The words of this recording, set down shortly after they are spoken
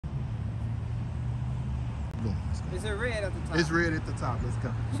Boom. Is it red at the top? It's red at the top. Let's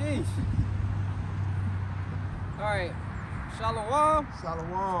go. Sheesh. All right. Shalom.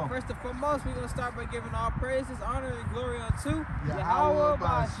 Shalom. First and foremost, we're going to start by giving all praises, honor, and glory unto Yahweh,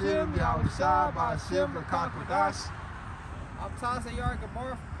 Ba'Hashem, Yahushua, Ba'Hashem, B'Kakodash. I'm Tasha Yard Gabor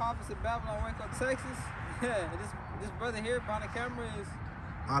from Prophets in Babylon, Waco, Texas. Yeah, this brother here behind the camera is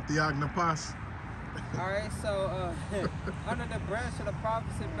Napas. Alright, so under the branch of the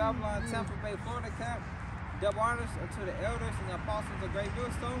Prophets in Babylon, Tampa Bay, Florida camp, double honors unto the elders and the apostles of Great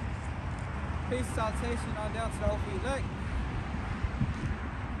Millstone. Peace and salutation on down to the hopeful elect.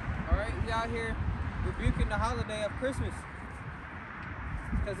 Alright, we out here rebuking the holiday of Christmas,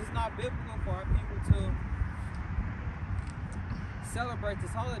 because it's not biblical for our people to celebrate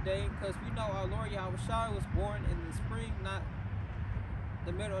this holiday, because we know our Lord Yahushua was born in the spring, not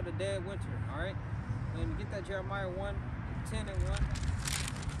the middle of the dead winter. Alright, and get that Jeremiah 1:10-1.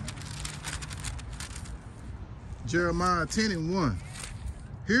 Jeremiah 10:1.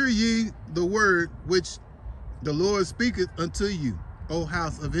 Hear ye the word which the Lord speaketh unto you, O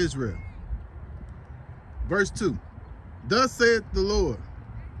house of Israel. Verse 2. Thus saith the Lord,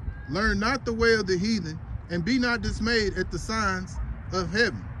 learn not the way of the heathen, and be not dismayed at the signs of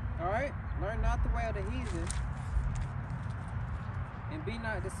heaven. Alright, learn not the way of the heathen, and be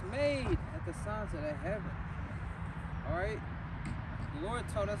not dismayed at the signs of the heaven. Alright, the Lord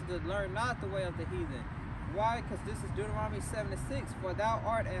told us to learn not the way of the heathen. Why? Because this is Deuteronomy 7:6. For thou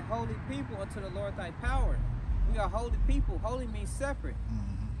art a holy people unto the Lord thy power. We are holy people. Holy means separate.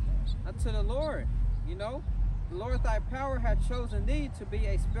 Unto the Lord, you know. The Lord thy power hath chosen thee to be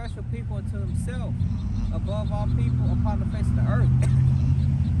a special people unto himself, above all people upon the face of the earth.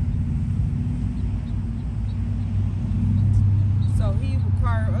 So he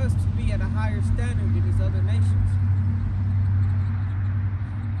requires us to be at a higher standard than these other nations.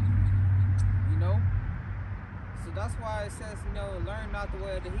 You know? So that's why it says, you know, learn not the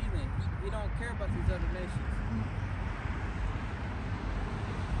way of the heathen. He don't care about these other nations.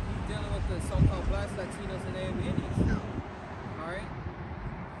 He's dealing with the so-called blacks, Latinos, and Indians. Yeah. Alright?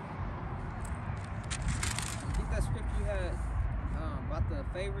 I think that scripture you had about the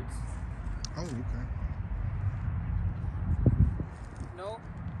favorites. Oh, okay. No?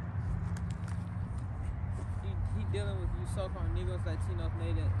 He dealing with you so-called Negroes, Latinos,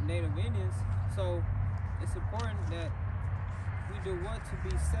 Native Indians. So it's important that we do what to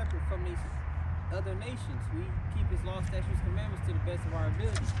be separate from these other nations. We keep his law, statutes, commandments to the best of our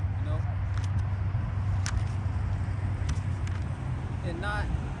ability, you know, and not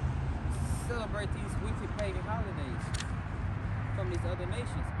celebrate these wicked pagan holidays from these other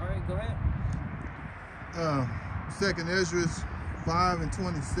nations. All right, go ahead. 2nd Ezra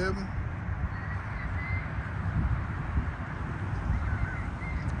 5:27.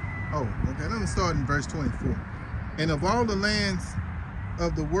 Oh, okay. Let me start in verse 24. And of all the lands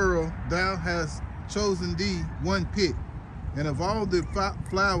of the world, thou hast chosen thee one pit, and of all the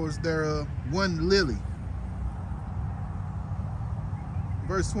flowers thereof, one lily.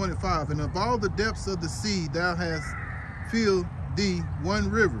 Verse 25. And of all the depths of the sea, thou hast filled thee one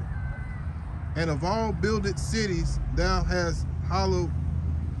river, and of all builded cities, thou hast hollowed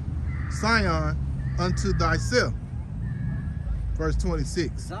Zion unto thyself. Verse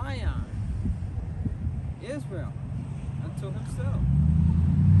 26. Zion, Israel, unto himself.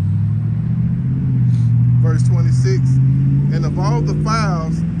 Verse 26. And of all the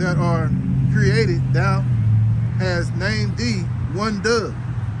fowls that are created, thou hast named thee one dove.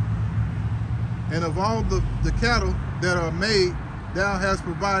 And of all the cattle that are made, thou hast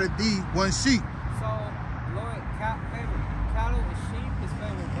provided thee one sheep. So, Lord, favorite cattle and sheep, his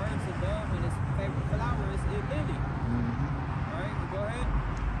favorite birds and dove, and his favorite flower is lily. Alright, go ahead.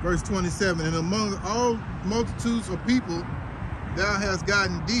 Verse 27. And among all multitudes of people, thou hast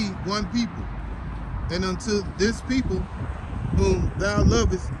gotten thee one people. And unto this people whom thou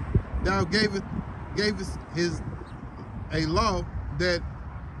lovest, thou gavest a law that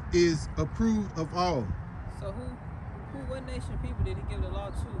is approved of all. So what nation of people did he give the law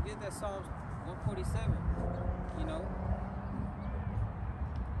to? Get that Psalms 147, you know?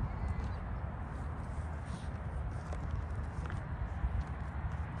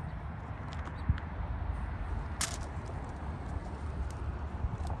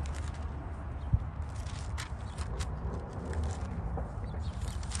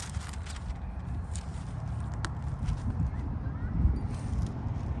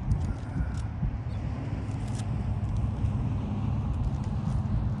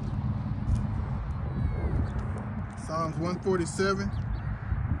 Psalms 147,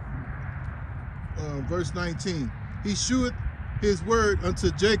 verse 19. He sheweth his word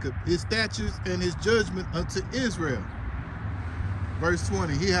unto Jacob, his statutes and his judgment unto Israel. Verse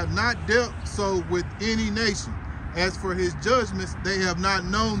 20, he hath not dealt so with any nation. As for his judgments, they have not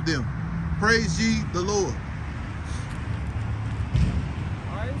known them. Praise ye the Lord.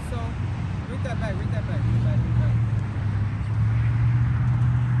 All right, so read that back.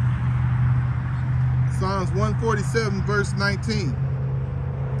 Psalms 147, verse 19.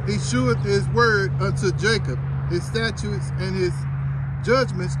 He sheweth his word unto Jacob, his statutes and his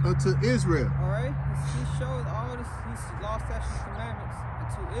judgments unto Israel. All right, he showed all his law, statutes, and commandments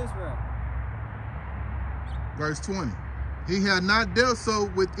unto Israel. Verse 20. He had not dealt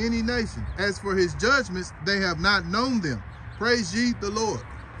so with any nation. As for his judgments, they have not known them. Praise ye the Lord.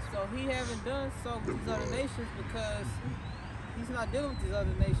 So he haven't done so with these other nations because he's not dealing with these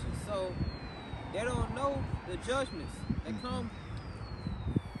other nations. So they don't know the judgments that come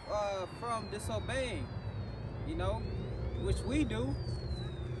from disobeying, you know, which we do.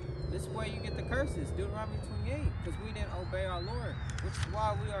 This is where you get the curses, Deuteronomy 28, because we didn't obey our Lord, which is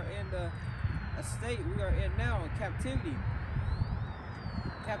why we are in the state we are in now, in captivity.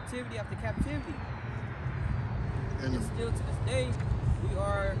 Captivity after captivity. And still to this day, we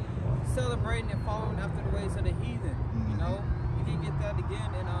are celebrating and following after the ways of the heathen. You know, you can get that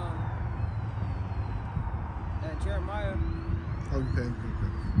again in Jeremiah. Okay.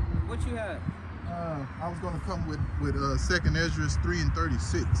 What you had? I was going to come with 2nd Ezra 3 and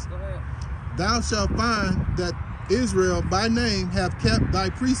 36. Go ahead. Thou shalt find that Israel by name have kept thy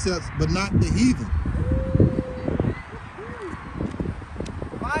precepts, but not the heathen.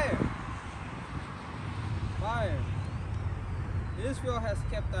 Fire. Israel has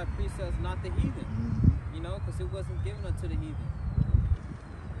kept thy precepts, not the heathen. You know, because it wasn't given unto the heathen.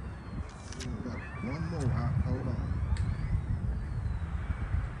 One more. Hold on.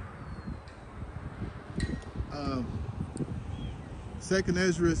 2nd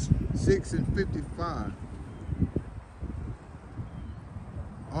Ezra 6 and 55.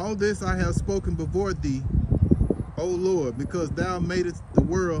 All this I have spoken before thee, O Lord, because thou madest the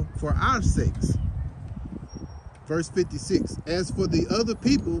world for our sakes. Verse 56. As for the other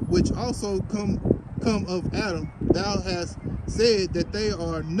people which also come of Adam, thou hast said that they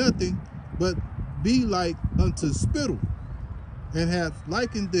are nothing but be like unto spittle, and hath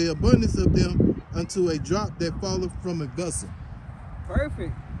likened the abundance of them unto a drop that falleth from a gusset.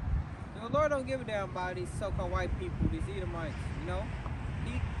 Perfect. The Lord don't give a damn about these so-called white people, these Edomites, you know?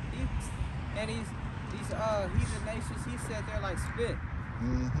 These heathen nations, he said they're like spit.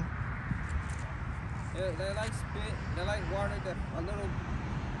 They're like spit. They're like water, a little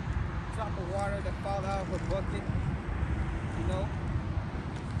drop of water that fall out of a bucket, you know?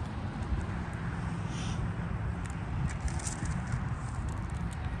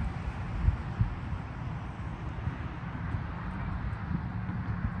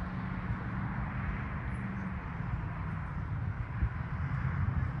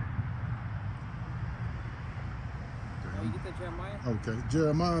 Jeremiah? Okay,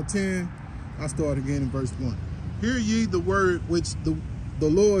 Jeremiah 10, I start again in verse 1. Hear ye the word which the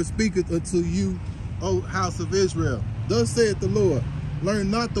Lord speaketh unto you, O house of Israel. Thus saith the Lord,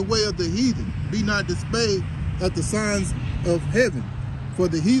 learn not the way of the heathen, be not dismayed at the signs of heaven, for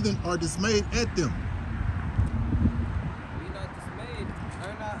the heathen are dismayed at them. Be not dismayed,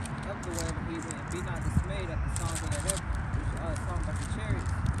 learn not of the way of the heathen, and be not dismayed at the songs of the heaven, which are sung by the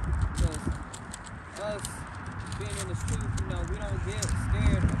chariots. Because us being in the street, you know, we don't get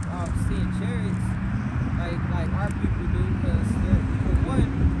scared of seeing chariots like our people do, because for one,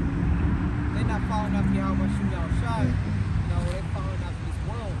 they're not following after Yahweh shooting outside. You know, they're following after this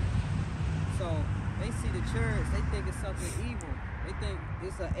world. So they see the chariots, they think it's something evil. They think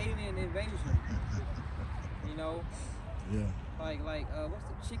it's an alien invasion. You know? Yeah. Like what's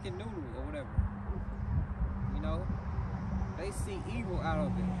the chicken noodle or whatever? You know? They see evil out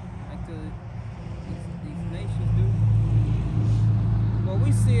of it. Like these nations do. Well,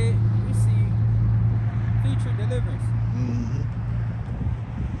 we see it. We see future deliverance.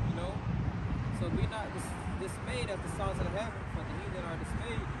 You know? So be not dismayed at the songs of the heaven, for the heathen are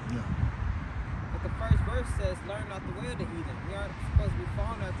dismayed. Yeah. But the first verse says, learn not the way of the heathen. We aren't supposed to be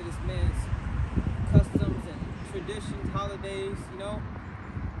following after this man's customs and traditions, holidays, you know?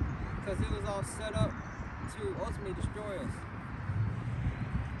 Because it was all set up to ultimately destroy us.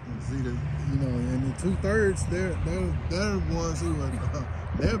 See, you know, and the 2/3, they're ones who are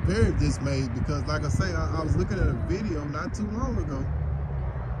they're very dismayed, because, like I say, I was looking at a video not too long ago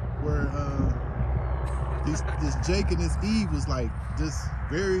where this Jake and this Eve was like just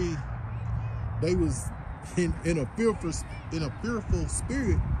very. They was in a fearful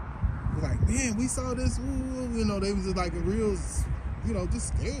spirit, like, man, we saw this, ooh, you know, they was just like a real, you know, just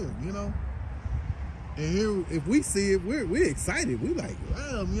scared, you know. And here, if we see it, we're excited. We like,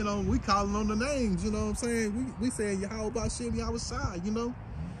 well, you know, we calling on the names, you know what I'm saying? We saying Yahweh Shem, Yahweh Shai, you know.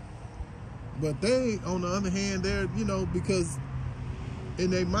 But they, on the other hand, they're, you know, because in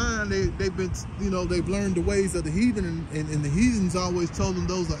their mind, they've been, you know, they've learned the ways of the heathen, and the heathens always told them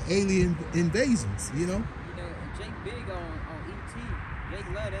those are alien invasions, you know. You know, Jake big on E.T. Jake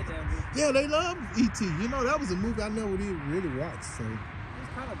love that damn movie. Yeah, they love E.T. You know, that was a movie I never really watched, so.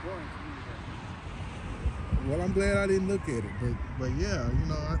 It's kind of boring to me. Well, I'm glad I didn't look at it, but yeah, you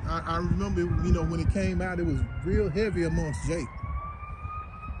know, I remember, you know, when it came out, it was real heavy amongst Jake.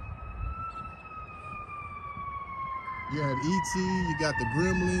 You had E.T., you got the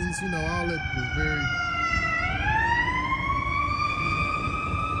Gremlins, you know, all that was very...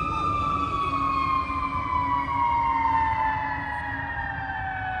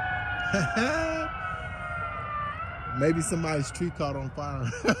 Maybe somebody's tree caught on fire.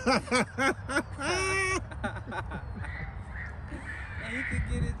 And you could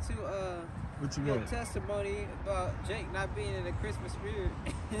get into what you your want? testimony about Jake not being in the Christmas spirit.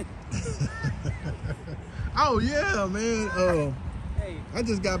 Oh yeah, man. Hey. I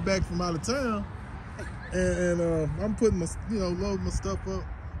just got back from out of town, and I'm putting my, you know, loading my stuff up.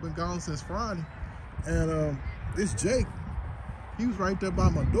 Been gone since Friday, and this Jake, he was right there by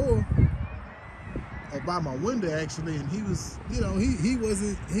my door, or by my window actually, and he was, you know, he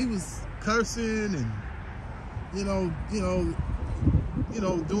was cursing and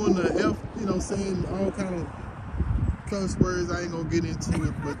doing the F, you know, saying all kind of curse words. I ain't gonna get into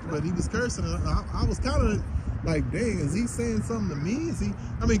it, but he was cursing. I was kind of like, dang, is he saying something to me? Is he?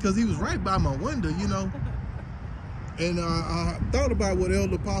 I mean, because he was right by my window, you know. And I thought about what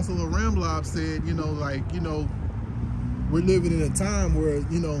Elder Apostle Ramlob said, you know, like, you know, we're living in a time where,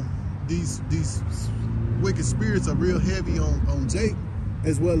 you know, these wicked spirits are real heavy on Jake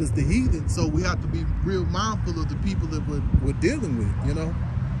as well as the heathen. So we have to be real mindful of the people that we're dealing with, you know.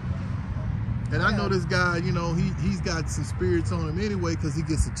 And I know this guy, you know, he's got some spirits on him anyway, because he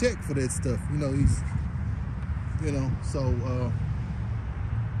gets a check for that stuff. You know, he's, you know, so,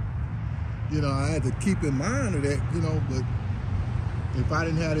 you know, I had to keep in mind of that, you know, but if I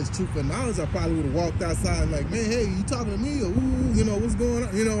didn't have this truth and knowledge, I probably would have walked outside like, man, hey, you talking to me? Or, ooh, you know, what's going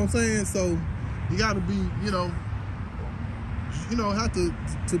on? You know what I'm saying? So you got to be, you know, have to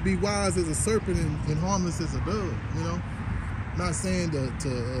be wise as a serpent and harmless as a dove, you know. Not saying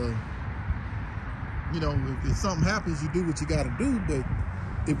to you know, if something happens, you do what you got to do, but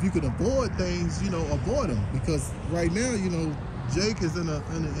if you can avoid things, you know, avoid them, because right now, you know, Jake is in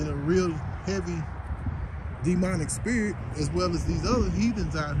a real heavy demonic spirit, as well as these other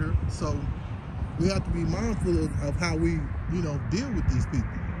heathens out here. So we have to be mindful of how we, you know, deal with these people.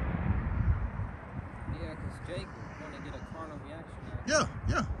 Yeah, because Jake want to get a carnal reaction out.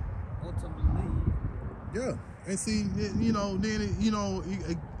 Yeah. Ultimately. Yeah. And see, you know, then it, you know,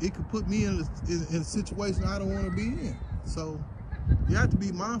 it could put me in a situation I don't want to be in. So you have to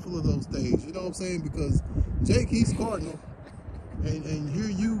be mindful of those things. You know what I'm saying? Because Jake, he's cardinal, and here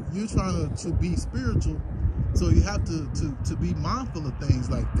you're trying to be spiritual. So you have to be mindful of things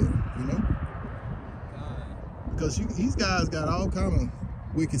like that. You know, because these guys got all kind of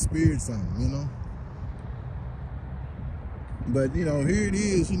wicked spirits on them. You know. But you know, here it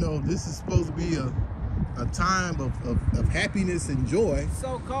is. You know, this is supposed to be a time of happiness and joy.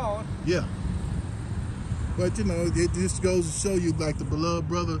 So-called. Yeah. But, you know, it just goes to show you, like the beloved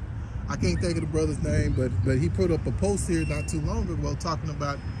brother, I can't think of the brother's name, but he put up a post here not too long ago talking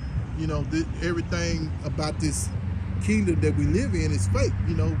about, you know, everything about this kingdom that we live in is fake.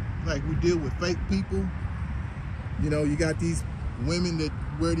 You know, like we deal with fake people. You know, you got these women that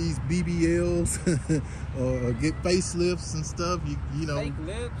wear these BBLs or get facelifts and stuff. You know, fake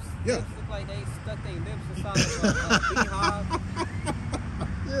lips. Yeah. Lips look like they stuck their lips inside of a beehive.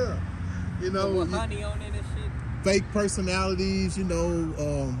 Yeah. You know, with honey on it and shit. Fake personalities. You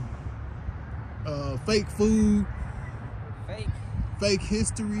know, fake food. Fake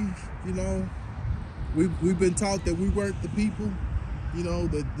history. You know, we've been taught that we weren't the people. You know,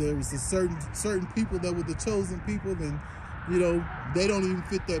 that there was a certain people that were the chosen people, and you know, they don't even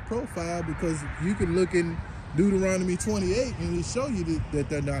fit that profile, because you can look in Deuteronomy 28 and it'll show you that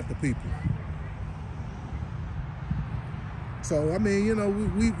they're not the people. So, I mean, you know,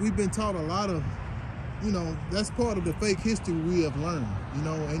 we've been taught a lot of, you know, that's part of the fake history we have learned, you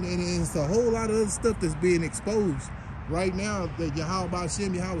know, and it's a whole lot of other stuff that's being exposed right now that Yahweh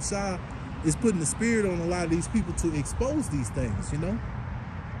Shem, Yahweh Shai is putting the spirit on a lot of these people to expose these things, you know.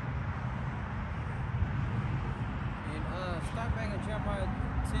 Start back at Jeremiah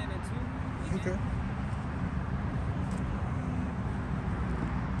 10 and 2.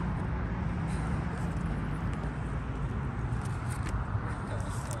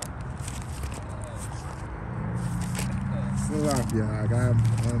 off, y'all.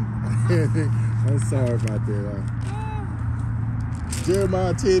 I'm sorry about that.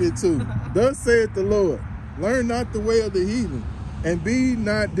 Jeremiah 10:2. Thus saith the Lord, learn not the way of the heathen, and be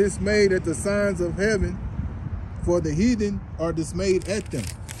not dismayed at the signs of heaven, for the heathen are dismayed at them.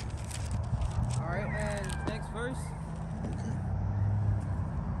 All right, and next verse. Okay.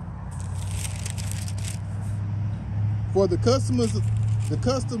 For the customs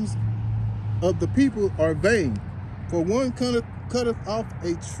of the people are vain. For one cutteth off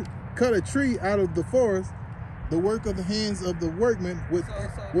cut a tree out of the forest, the work of the hands of the workman with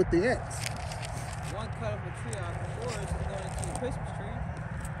the axe. One cut of a tree out of the forest is going into the Christmas tree.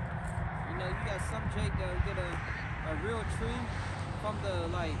 You know, you got some Jake that will get a real tree from the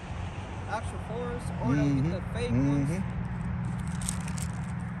actual forest, or they'll get the fake ones.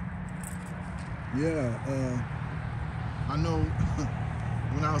 Yeah, I know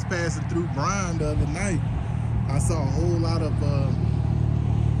when I was passing through Bryan the other night, I saw a whole lot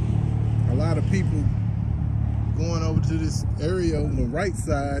of people going over to this area on the right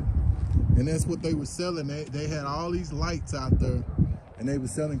side, and that's what they were selling. They had all these lights out there, and they were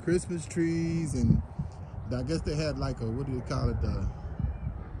selling Christmas trees, and I guess they had like a, what do they call it,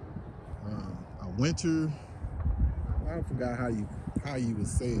 a winter, I forgot how you would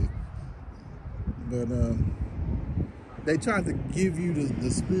say it, but they tried to give you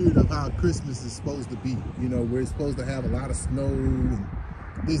the spirit of how Christmas is supposed to be. You know, we're supposed to have a lot of snow and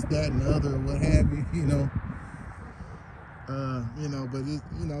this, that, and the other, what have you. You know, but it,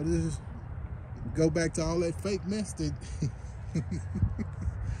 this go back to all that fake mess that.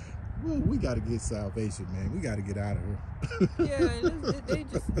 Well, we got to get salvation, man. We got to get out of here. Yeah, they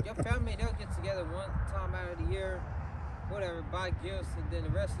just, your family, they'll get together one time out of the year, whatever, buy gifts, and then the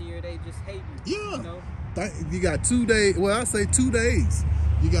rest of the year they just hate you. Yeah. You know? You got 2 days. Well, I say 2 days.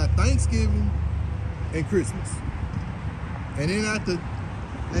 You got Thanksgiving and Christmas, and then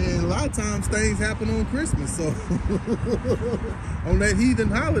and a lot of times things happen on Christmas, so on that heathen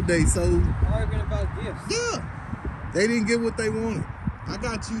holiday. So arguing about gifts. Yeah, they didn't get what they wanted. I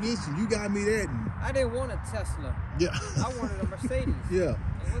got you this, and you got me that. And I didn't want a Tesla. Yeah. I wanted a Mercedes. Yeah.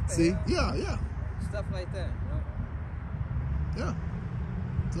 And what the See? hell? Yeah. Stuff like that. You know? Yeah.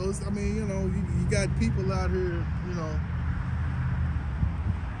 So it's, I mean, you got people out here,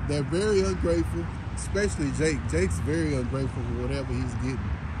 they're very ungrateful, especially Jake. Jake's very ungrateful for whatever he's getting,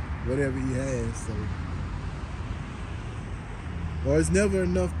 whatever he has. So, or it's never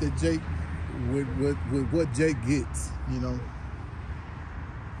enough that Jake, with what Jake gets,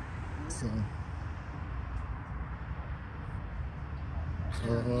 So,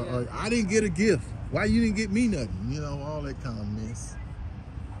 or I didn't get a gift. Why you didn't get me nothing? All that kind of mess.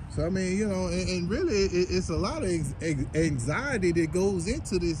 So I mean, and really, it's a lot of anxiety that goes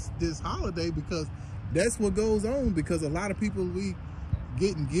into this holiday, because that's what goes on. Because a lot of people, we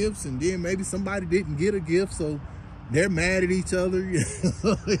getting gifts, and then maybe somebody didn't get a gift, so they're mad at each other.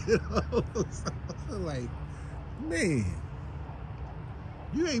 So, like, man,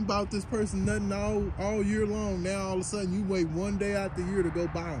 you ain't bought this person nothing all year long. Now all of a sudden you wait one day out the year to go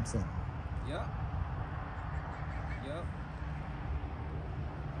buy them something. Yep.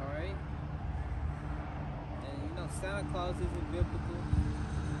 All right. And Santa Claus isn't biblical.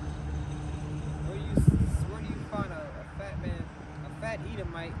 Where do you find a fat man, a fat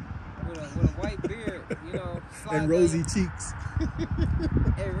Edomite with a white beard, and rosy cheeks,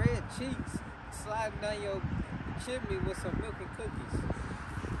 and red cheeks, sliding down your chimney with some milk and cookies?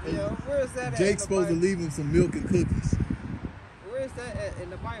 Where is that at? Jake's supposed to leave him some milk and cookies. Where is that at in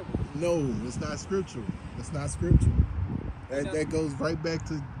the Bible? No, it's not scriptural. It's not scriptural. That goes right back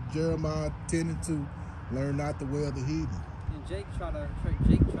to Jeremiah 10:2. Learn not the way of the heathen. And Jake try to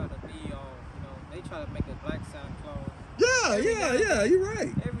be all, they try to make a black Santa Claus. Yeah, you're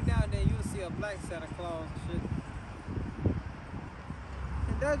right. Every now and then you'll see a black Santa Claus and shit.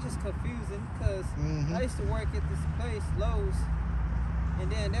 And that's just confusing, because I used to work at this place, Lowe's,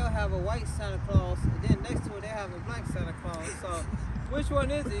 and then they'll have a white Santa Claus, and then next to it they'll have a black Santa Claus. So which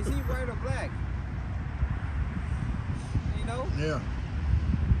one is it? Is he white or black? Yeah.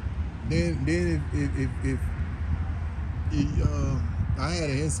 Then if I had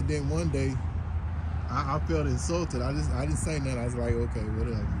an incident one day, I felt insulted. I didn't say nothing. I was like, okay,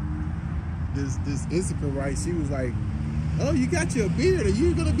 whatever. This Issachar, right? She was like, oh, you got your beard. Are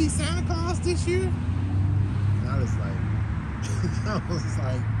you gonna be Santa Claus this year? And I was like,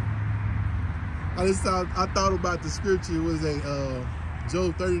 I thought about the scripture. It was a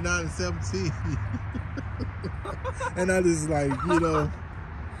Job 39:17. And I just like,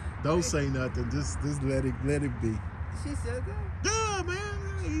 don't say nothing. Just let it be. She said that? Yeah,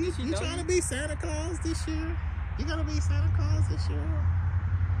 man. You trying to be Santa Claus this year? You gotta be Santa Claus this year.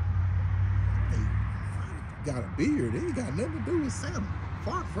 Hey, got a beard. It ain't got nothing to do with Santa.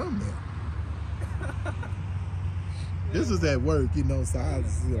 Far from that. This was at work, you know, so I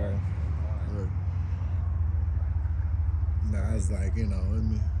was, you know, I was like, you know,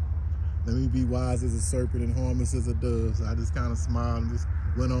 let me be wise as a serpent and harmless as a dove. So I just kind of smiled and just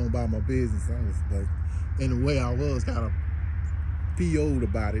went on about my business. I was like, in a way, I was kind of PO'd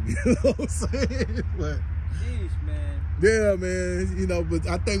about it, you know what I'm saying? But, jeez, man. Yeah, man, you know, but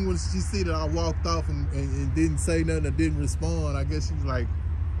I think when she see that I walked off and didn't say nothing or didn't respond, I guess she was like,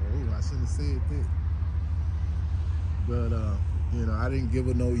 oh, I shouldn't have said that. But, you know, I didn't give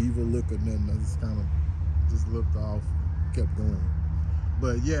her no evil look or nothing. I just kind of just looked off, kept going.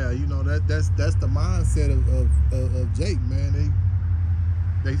 But yeah, you know, that's the mindset of Jake, man.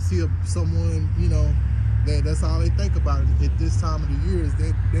 They see someone, you know, that's all they think about at this time of the year is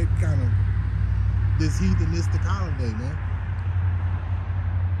that kind of this heathenistic holiday, man.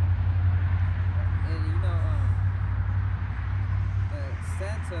 And you know,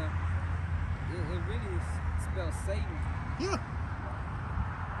 Santa, it really spells Satan. Yeah.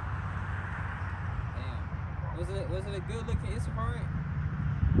 Damn. Was it a good looking Issachar?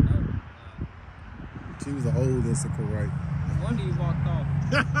 No. She was an old Issachar, right? No wonder you walked off.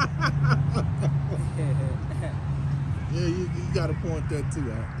 Yeah, you got to point that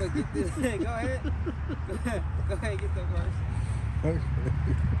too out. Go get this. Go ahead. Go ahead, get the verse. Okay.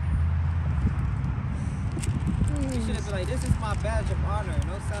 You should have been like, this is my badge of honor,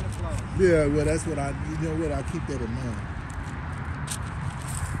 no Santa Claus. Yeah, well, that's what I keep that in mind.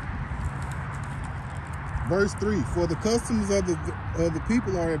 Verse 3, for the customs of the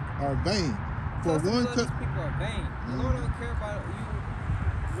people are vain. For one these people are vain. The Lord don't care about you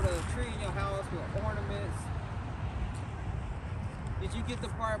with a tree in your house with ornaments. Did you get the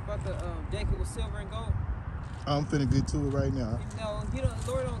part about the decorated with silver and gold? I'm finna get to it right now. No, the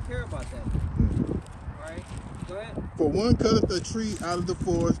Lord don't care about that. All right, go ahead. For one cutteth a tree out of the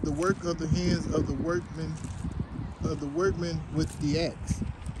forest, the work of the hands of the workmen with the axe.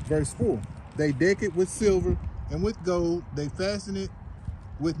 Verse 4, they deck it with silver and with gold, they fasten it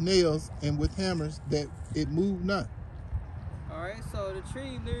with nails and with hammers that it move not. All right, so the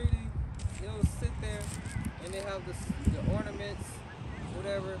tree literally, it'll sit there and they have the ornaments,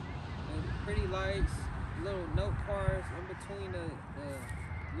 whatever, and pretty lights, little note cards in between the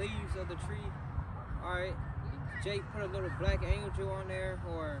leaves of the tree. All right, Jake put a little black angel on there,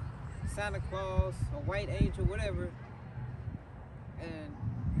 or Santa Claus, a white angel, whatever, and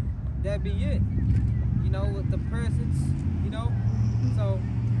that'd be it. You know, with the presents, you know. So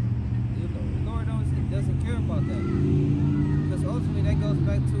the Lord doesn't care about that, because ultimately that goes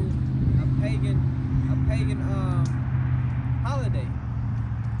back to a pagan holiday.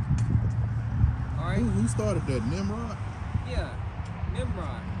 All right. Who started that? Nimrod? Yeah,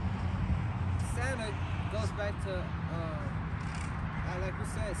 Nimrod. Santa goes back to like we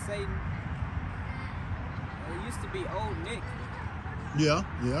said, Satan. It used to be Old Nick. Yeah.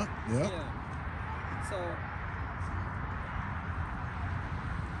 So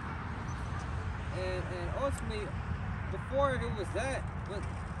and ultimately, before it was that, but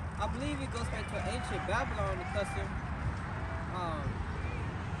I believe it goes back to ancient Babylon, the custom.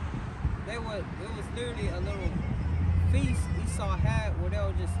 It was literally a little feast Esau had where they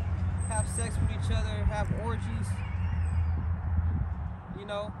would just have sex with each other, have orgies, you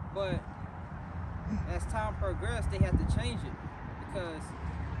know. But as time progressed, they had to change it because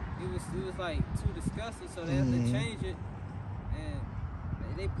it was like too disgusting, so they had to change it, and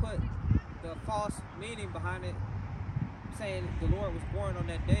they put the false meaning behind it, saying the Lord was born on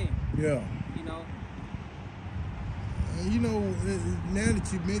that day. Yeah. You know. You know, now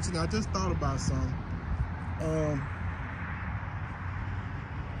that you mentioned, I just thought about something. Yeah,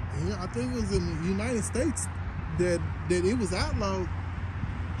 I think it was in the United States that it was outlawed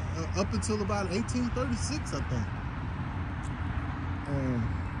up until about 1836, I think.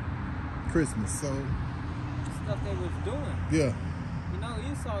 Christmas, so Stuff they was doing. yeah. You know,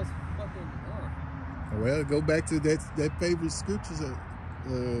 Esau's fucking. Well, go back to that favorite scriptures.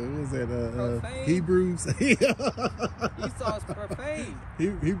 What was that? Profane. Hebrews. Esau's profane.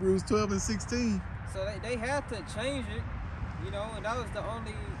 Hebrews 12 and 16. So they had to change it, you know, and that was the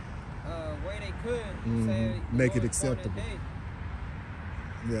only way they could say make it Lord acceptable. born that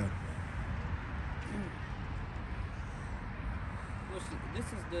day. Yeah. Which, this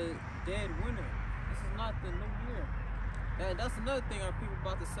is the dead winter. This is not the new year. That's another thing our people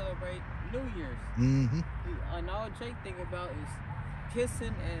about to celebrate New Year's. And all Jake think about is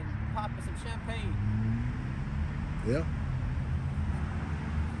kissing and popping some champagne. Yeah.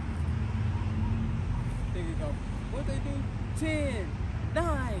 Nigga go, what they do? 10,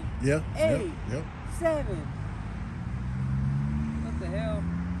 9, Yeah. 8, Yep. 7. What the hell?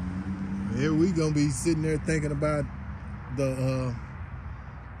 Here we gonna be sitting there thinking about the,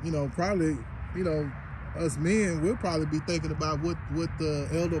 you know, probably, you know, us men, we'll probably be thinking about what the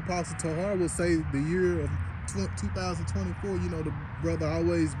elder apostle Tahar would say the year of 2024. You know, the brother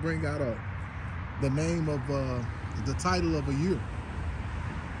always bring out the name of the title of a year.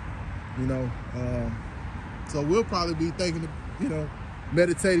 You know, so we'll probably be thinking, you know,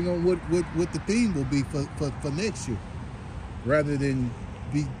 meditating on what the theme will be for next year, rather than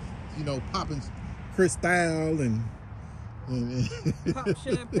be, you know, popping Cristal and Pop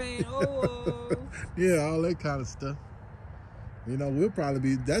champagne, oh. Yeah, all that kind of stuff. You know, we'll probably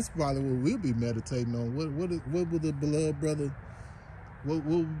be, that's probably what we'll be meditating on. What will the beloved brother, what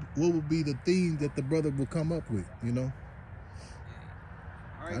will be the theme that the brother will come up with, you know?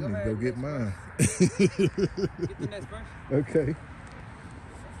 All right, I go need to ahead, go get mine. Get the next verse. Okay.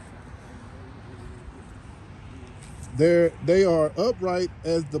 They are upright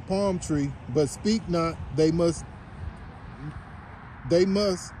as the palm tree, but speak not. They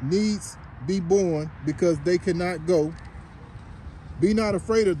must needs be born, because they cannot go. Be not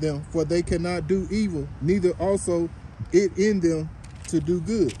afraid of them, for they cannot do evil, neither also it in them to do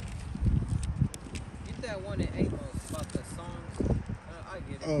good. Get that one in Amos about the songs. I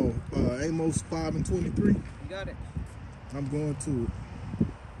get it. Oh, Amos 5:23. You got it. I'm going to it.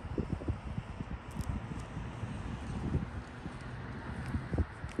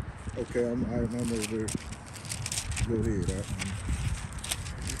 Okay, I'm over there. Go ahead.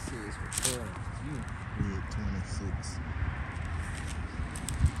 This is recording you. Read 26.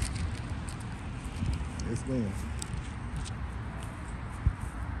 It's going.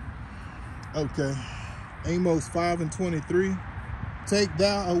 Okay. Amos 5:23. Take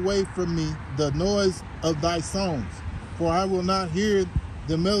thou away from me the noise of thy songs, for I will not hear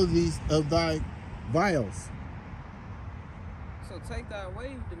the melodies of thy viols. So take that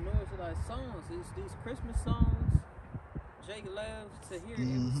away, the noise of thy songs. These Christmas songs, Jake loves to hear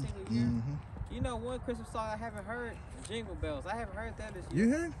every single year. You know, one Christmas song I haven't heard, Jingle Bells. I haven't heard that this year.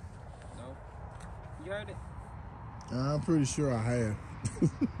 You heard? No. You heard it? I'm pretty sure I have.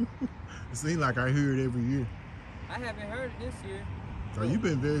 It seems like I hear it every year. I haven't heard it this year. So you've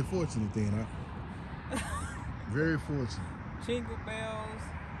been very fortunate then, huh? Very fortunate. Jingle Bells,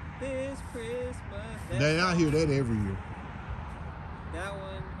 this Christmas. I hear that every year. That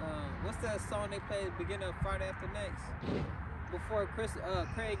one, what's that song they play at the beginning of Friday After Next? Before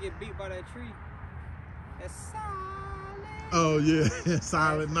Craig get beat by that tree. That's Silent. Oh yeah,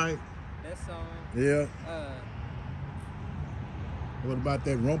 Silent Night. That song. Yeah. What about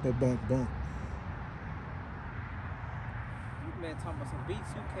that rumpa bump bump? You man talking about some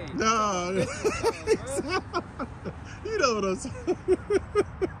B2K. No. You know what I'm saying.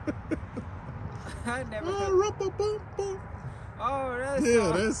 I never heard. Rumpa bump bump. Oh, that's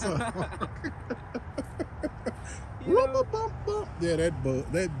that song. Rumpa bump bump. Yeah, that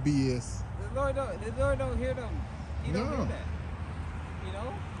BS. The Lord don't hear them. He don't do that. You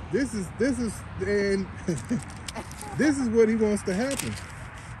know? This is and this is what he wants to happen.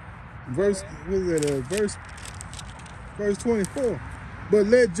 Verse 24. But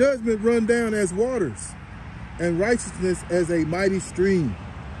let judgment run down as waters, and righteousness as a mighty stream.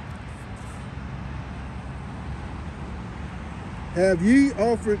 Have ye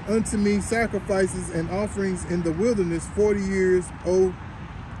offered unto me sacrifices and offerings in the wilderness 40 years, O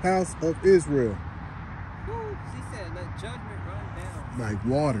house of Israel? Woo, she said, let judgment run down. Like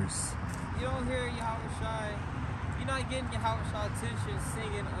waters. You don't hear Yahushua. You're not getting Yahushua attention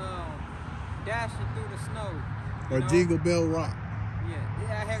singing Dashing Through the Snow. Or know? Jingle Bell Rock. Yeah,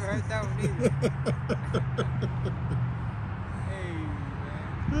 I haven't heard that one either. Hey, man.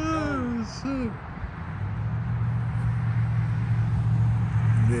 Oh, shit.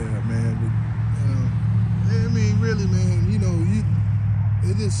 Yeah, man. I mean, really, man, you know,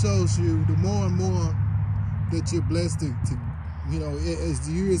 it just shows you the more and more that you're blessed to you know, as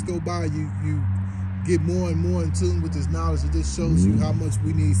the years go by, you get more and more in tune with this knowledge. It just shows you how much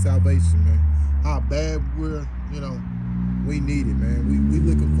we need salvation, man. How bad we're, you know, we need it, man. We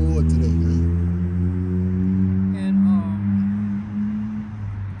looking forward to that, man. And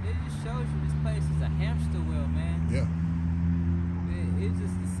it just shows you this place is a hamster wheel, man. Yeah. It's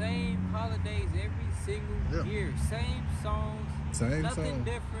just the same holidays every single year. Same songs. Nothing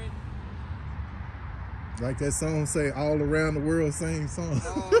different. Like that song say, all around the world, same song.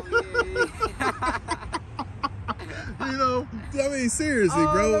 Oh, yeah. You know, I mean, seriously,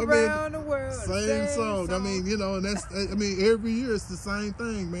 all bro. Around the world, same song. I mean, you know, and that's, I mean, every year it's the same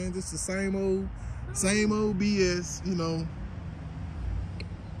thing, man. Just the same old, Same old BS, you know.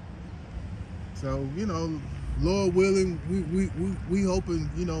 So, you know, Lord willing, we hoping,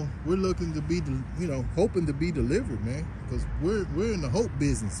 you know, we're looking to be, you know, hoping to be delivered, man, because we're in the hope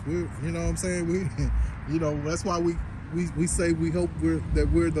business. We're, you know what I'm saying? We, you know, that's why we say we hope that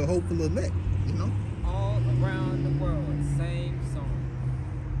we're the hopeful elect, you know. All around the world, same song.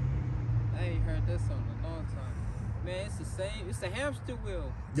 I ain't heard this song in a long time. Man, it's the same. It's the hamster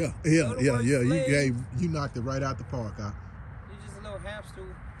wheel. Yeah. You knocked it right out the park. You're just a little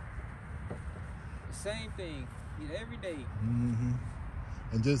hamster. The same thing. Eat every day. Mm-hmm.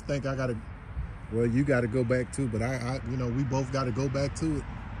 And just think well, you gotta go back too, but I you know, we both gotta go back to it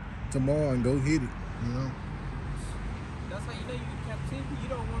tomorrow and go hit it, you know. That's how you know you're in captivity. You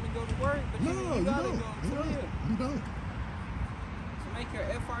don't want to go to work, but no, you gotta don't. go to live. You don't. To make your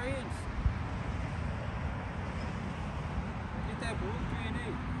FRNs. Get that Baruch 3 and 8.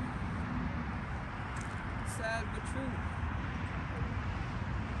 Sad but true.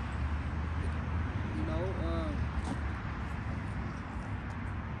 You know,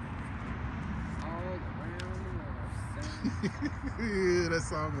 all around the world. Yeah, that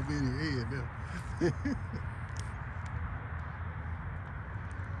song will be in your head now.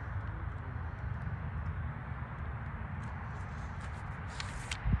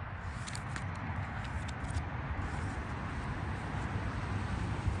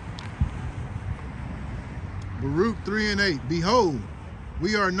 Baruch 3 and 8. Behold,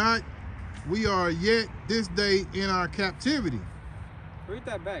 we are yet this day in our captivity. Read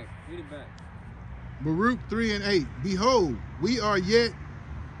that back. Read it back. Baruch 3 and 8. Behold, we are yet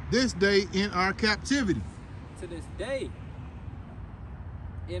this day in our captivity. To this day,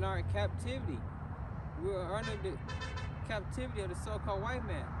 in our captivity, we are under the captivity of the so-called white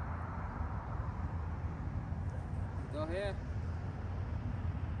man. Go ahead.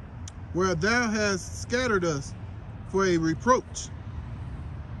 Where thou hast scattered us for a reproach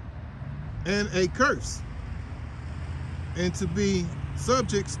and a curse, and to be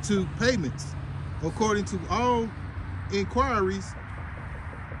subjects to payments, according to all inquiries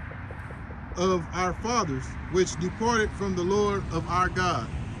of our fathers, which departed from the Lord of our God.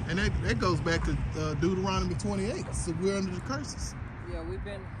 And that goes back to Deuteronomy 28. So we're under the curses. Yeah, we've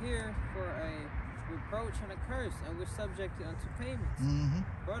been here for a reproach and a curse, and we're subjected unto payments. Mm-hmm.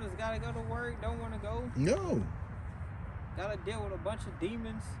 Brothers gotta go to work, don't want to go. No. Gotta deal with a bunch of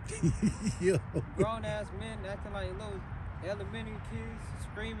demons. Yeah. Grown ass men acting like little elementary kids,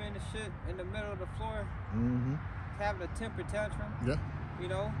 screaming and shit in the middle of the floor. Mm-hmm. Having a temper tantrum. Yeah. You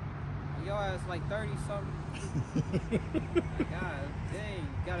know? And your ass like 30 something. God dang,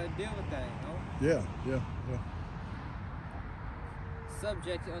 you gotta deal with that, you know? Yeah.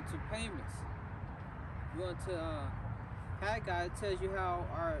 Subjected unto payments. You want to Haggai tells you how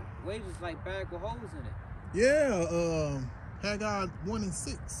our wages like bag with holes in it. Yeah, Haggai 1 and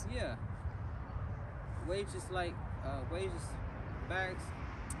 6. Yeah. Wages like bags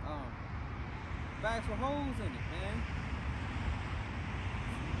with holes in it, man.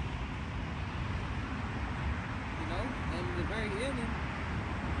 You know, and the very ending,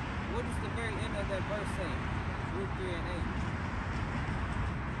 what does the very end of that verse say? Luke 3 and 8.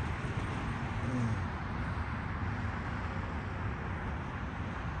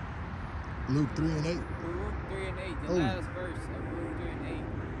 Luke 3 and 8. Luke 3 and 8, the last verse of Luke 3 and 8.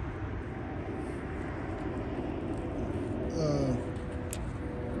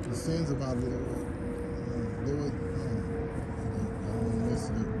 The sins of our Lord. I don't want to miss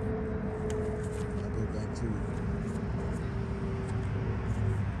it. I'll go back to it.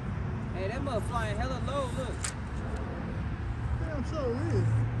 Hey, that mother flying hella low, look. Yeah, I'm sure it is.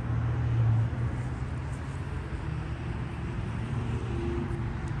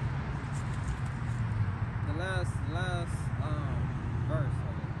 The last verse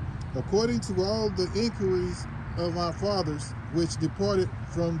of it. According to all the inquiries of our fathers, which departed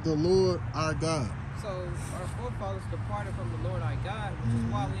from the Lord our God. So our forefathers departed from the Lord our God, which is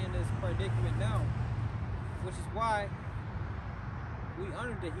why we're in this predicament now. Which is why we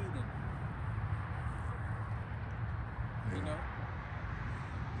honor the heathen. You know?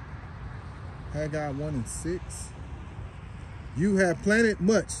 Haggai 1 and 6. You have planted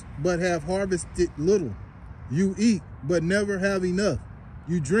much, but have harvested little. You eat, but never have enough.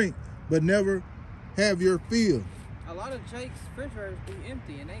 You drink, but never have your fill. A lot of Jake's refrigerators be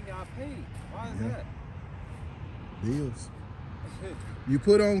empty and they got paid. Why is that? Bills. You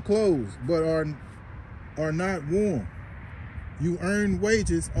put on clothes, but are not warm. You earn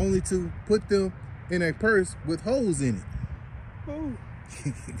wages only to put them in a purse with holes in it. Oh.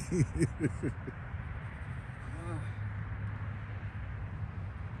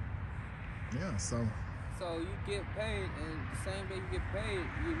 Yeah, so you get paid, and the same day you get paid,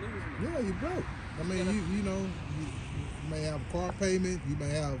 you're losing it. yeah, you broke. I mean, you know, you may have a car payment. You may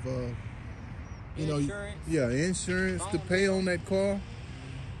have you know, insurance to pay on that car.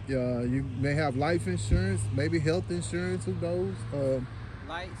 Yeah, you may have life insurance, maybe health insurance. Who knows?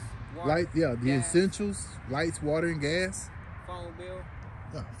 Lights, water, the gas, essentials: lights, water, and gas. phone bill.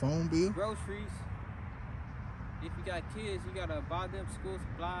 Yeah, phone bill. Groceries. If you got kids, you gotta buy them school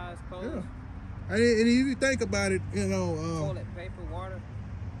supplies, clothes. Yeah. And if you think about it, you know, toilet paper, water.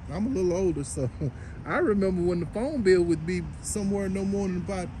 I'm a little older, so I remember when the phone bill would be somewhere no more than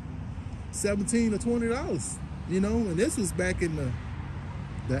about $17 or $20. You know, and this was back in the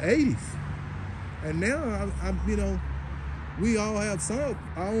 80s. And now, you know, we all have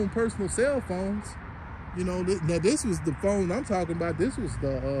our own personal cell phones. You know, now this was the phone I'm talking about. This was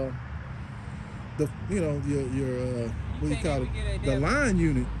the you know, your what do you call it? The line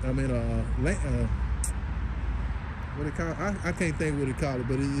unit. I mean, what they call it? I can't think what they call it,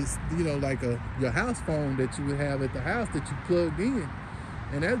 but it's, you know, like your house phone that you would have at the house that you plugged in,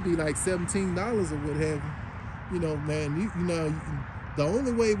 and that'd be like $17 or what have you. You know, man, you know, the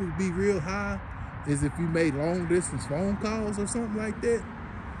only way it would be real high is if you made long distance phone calls or something like that.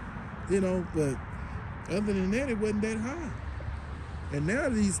 You know, but other than that, it wasn't that high. And now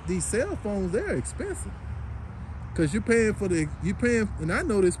these cell phones, they're expensive, because you're paying, and I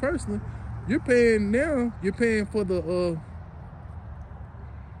know this personally, you're paying for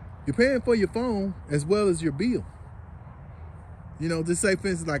your phone as well as your bill. You know, just say for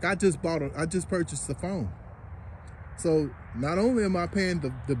instance, like I just purchased a phone. So not only am I paying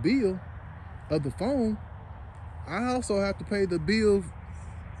the bill of the phone, I also have to pay the bill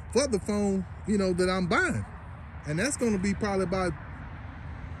for the phone, you know, that I'm buying. And that's going to be probably about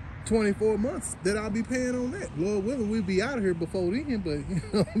 24 months that I'll be paying on that. Lord willing, we'll be out of here before then, but you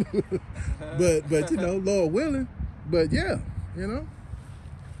know, but you know, Lord willing, but yeah, you know.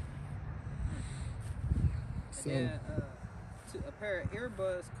 So and a pair of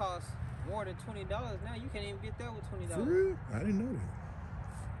earbuds cost more than $20 now. You can't even get that with $20. For real? I didn't know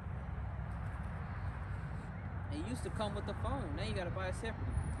that. It used to come with the phone. Now you gotta buy it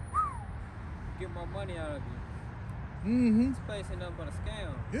separately. Get more money out of you. This place ain't nothing but a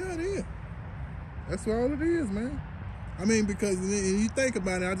scam. Yeah, it is. That's all it is, man. I mean, because you think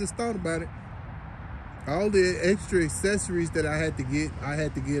about it, I just thought about it. All the extra accessories that I had to get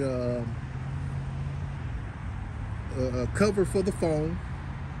a cover for the phone.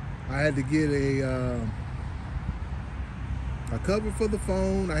 I had to get a cover for the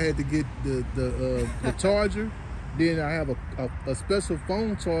phone. I had to get the charger. Then I have a special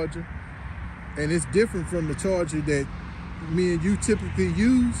phone charger. And it's different from the charger that me and you typically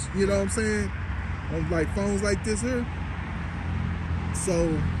use, you know what I'm saying? On like phones like this here.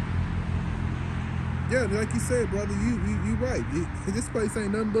 So, yeah, like you said, brother, you right. This place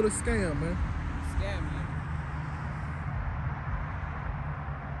ain't nothing but a scam, man. Scam, man.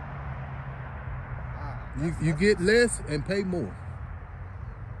 Wow, You get less and pay more.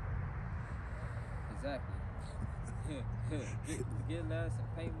 Exactly. Get less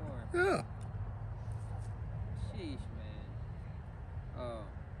and pay more. Yeah. Sheesh, man.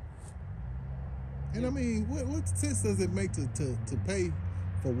 And I mean, what sense does it make to pay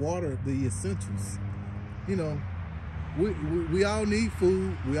for water, the essentials? You know, we all need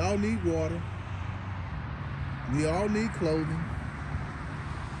food. We all need water. We all need clothing.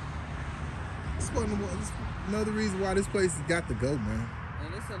 It's another reason why this place has got to go, man.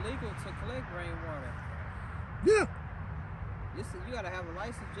 And it's illegal to collect rainwater. Yeah. You gotta have a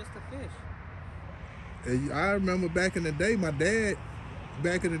license just to fish. I remember back in the day, my dad,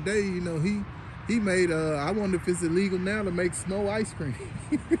 back in the day, you know, he made, I wonder if it's illegal now to make snow ice cream.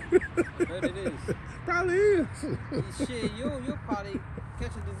 But it is. Probably is. Shit, you'll probably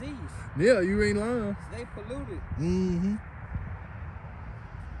catch a disease. Yeah, you ain't lying. They polluted. Mm-hmm.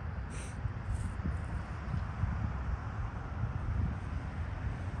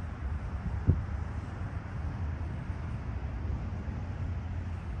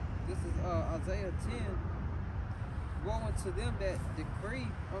 This is Isaiah 10. Woe unto them that decree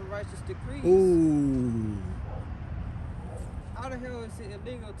unrighteous decrees. Ooh. How the hell is it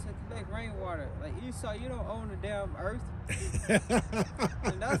illegal to collect rainwater? Like Esau, you don't own the damn earth.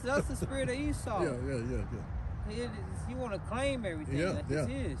 And that's the spirit of Esau. Yeah. He want to claim everything. Yeah, like yeah.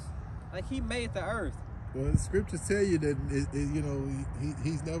 it's his. Like he made the earth. Well, the scriptures tell you that you know,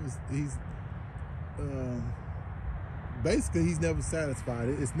 basically he's never satisfied.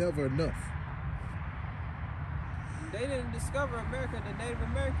 It's never enough. They didn't discover America, the Native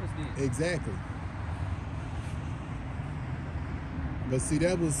Americans did. Exactly. But see,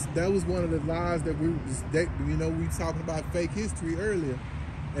 that was one of the lies that we talking about fake history earlier,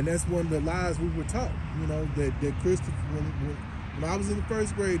 and that's one of the lies we were taught. You know, that Christopher, when I was in the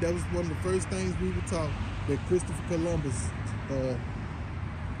first grade, that was one of the first things we were taught, that Christopher Columbus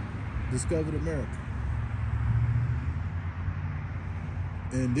discovered America.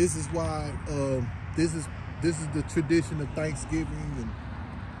 And this is why this is the tradition of Thanksgiving and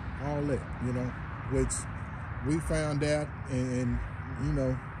all that, you know, which we found out, and you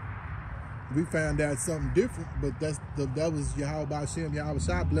know, we found out something different, but that was Yahweh Hashem, Yahweh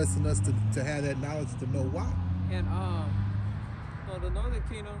Shah blessing us to have that knowledge to know why. And so the Northern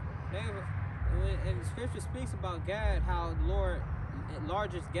Kingdom, and the Scripture speaks about Gad, how the Lord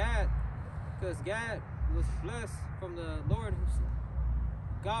enlarges Gad, because Gad was blessed from the Lord.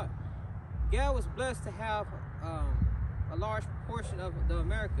 Gad was blessed to have a large portion of the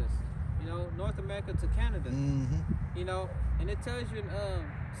Americas, you know, North America to Canada, you know, and it tells you in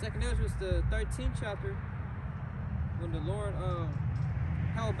 2nd Ezra, the 13th chapter, when the Lord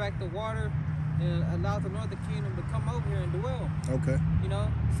held back the water and allowed the Northern Kingdom to come over here and dwell. Okay. You know,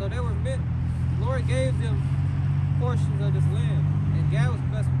 so they were meant, the Lord gave them portions of this land, and Gad was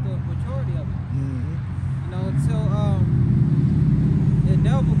blessed with the majority of it. You know, until the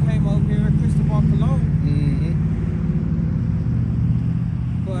devil came over here, Christopher Columbus.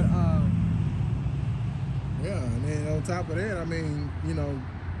 But yeah, and then on top of that, I mean, you know,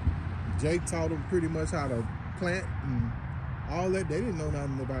 Jake taught them pretty much how to plant and all that. They didn't know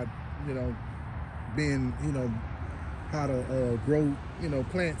nothing about, you know, being, you know, how to grow, you know,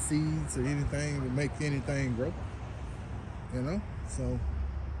 plant seeds or anything to make anything grow. You know, so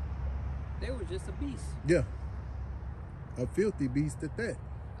they were just a beast. Yeah, a filthy beast at that.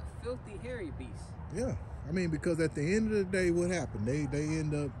 A filthy, hairy beast. Yeah, I mean, because at the end of the day, what happened? They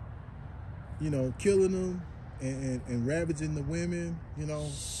end up, you know, killing them and ravaging the women. You know,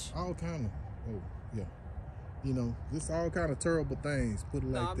 all kind of. Oh yeah, you know, just all kind of terrible things. Put it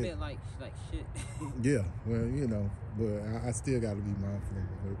like that. No, I meant like shit. Yeah, well, you know, but I still got to be mindful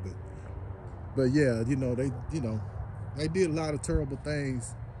of it. But yeah, you know, they did a lot of terrible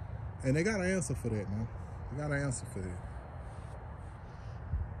things, and they got an answer for that, man. They got an answer for that.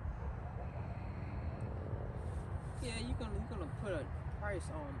 Yeah, you're gonna put a price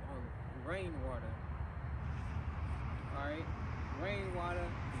on rainwater. All right, rainwater.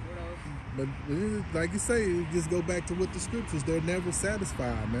 You know. But like you say, just go back to what the scriptures. They're never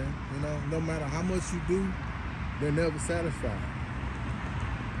satisfied, man. You know, no matter how much you do, they're never satisfied.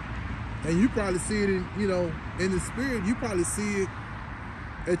 And you probably see it in, you know, in the spirit. You probably see it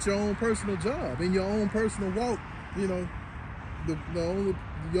at your own personal job, in your own personal walk. You know,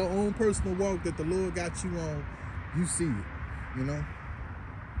 your own personal walk that the Lord got you on. You see it, you know.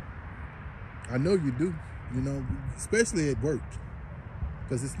 I know you do, you know, especially at work,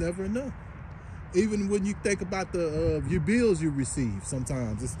 because it's never enough. Even when you think about the your bills you receive,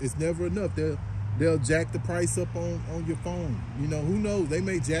 sometimes it's never enough. They'll jack the price up on your phone. You know, who knows? They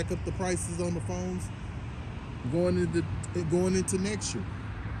may jack up the prices on the phones going into next year.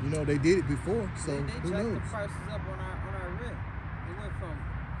 You know, they did it before, so who knows? They jacked the prices up on our rent. It went from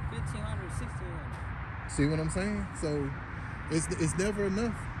 $1,500 to $1,600. See what I'm saying? So it's never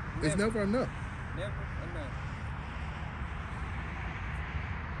enough. It's never enough. Never enough.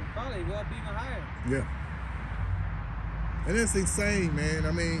 It probably will be even higher. Yeah. And that's insane, man.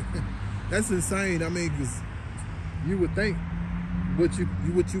 I mean, that's insane. I mean, because you would think what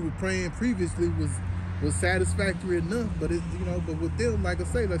you were praying previously was satisfactory enough, but it's, you know, but with them, like I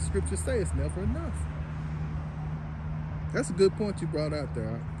say, like scripture say, it's never enough. That's a good point you brought out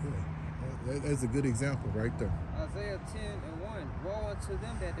there. That's a good example right there. Isaiah 10:1. Woe unto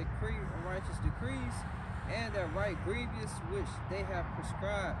them that decree unrighteous decrees, and that write grievous which they have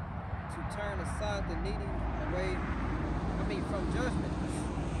prescribed, to turn aside the needy away, from judgment,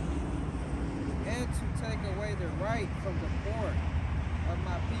 and to take away the right from the poor of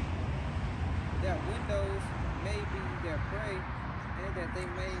my people, that widows may be their prey, and that they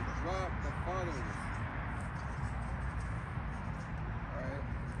may rob the fatherless.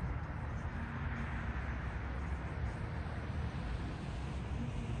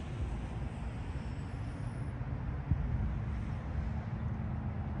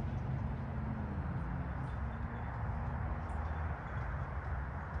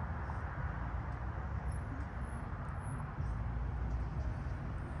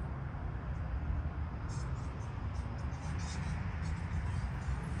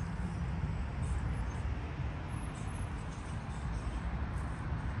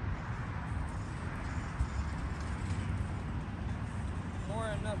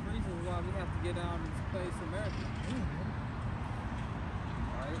 Enough reasons why we have to get out and place America.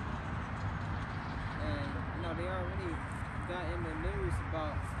 they already got in the news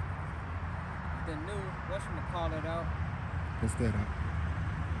about the new, whatchamacallit out. What's that out?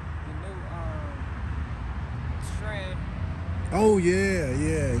 The new strand. Oh yeah.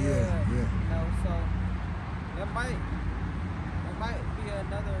 You know, so that might be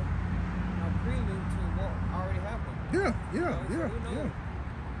another prelude to what already happened. Yeah. So who knows?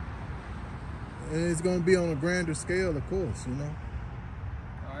 And it's gonna be on a grander scale, of course, you know.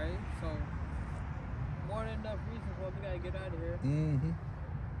 All right, so more than enough reason why we gotta get out of here. Mm-hmm.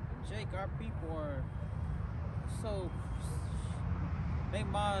 Jake, our people are so. Their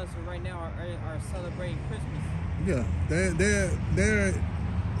minds right now are celebrating Christmas. Yeah, they're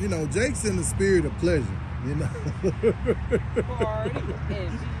you know, Jake's in the spirit of pleasure, you know. Party and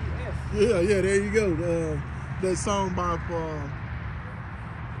BS. Yeah, there you go. That song by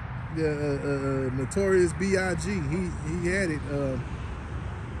Notorious B.I.G. He had it.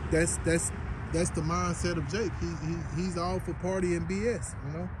 That's the mindset of Jake. He's all for party and BS,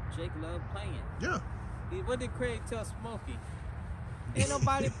 you know. Jake loved playing. Yeah. What did Craig tell Smokey? Ain't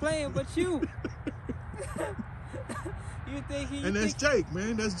nobody playing but you. You think he? And that's Jake,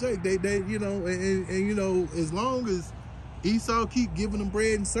 man. That's Jake. They you know, and you know, as long as Esau keep giving them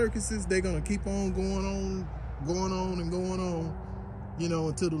bread and circuses, they're gonna keep on going on, you know,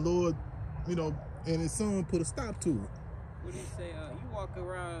 until the Lord, you know, and his son put a stop to it. What do you say? You walk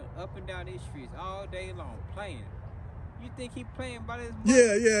around up and down these streets all day long playing. You think he playing by his money?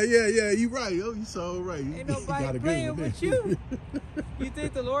 Yeah. You right. Oh, you so right. Ain't nobody playing with you. You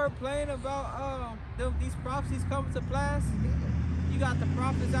think the Lord playing about these prophecies coming to pass? You got the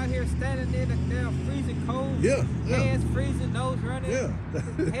prophets out here standing in the damn freezing cold. Yeah. Hands freezing, nose running. Yeah.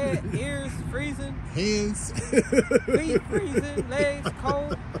 Head, ears freezing. Hands. Feet freezing, legs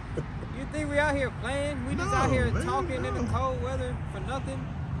cold. You think we out here playing? We just out here talking in the cold weather for nothing?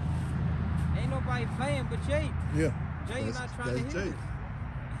 Ain't nobody playing but Jake. Yeah. Jake not trying to hear Jake.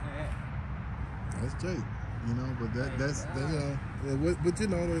 That's Jake, you know. But that's you know. But you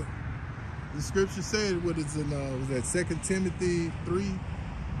know, the scripture said what is in was that 2 Timothy 3,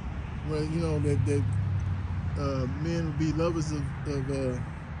 where you know that men would be lovers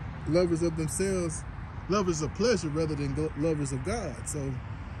of themselves, lovers of pleasure rather than lovers of God. So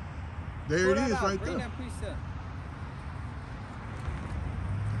there it is, right there. That precept.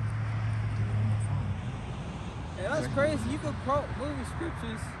 Yeah, that's crazy. You could quote movie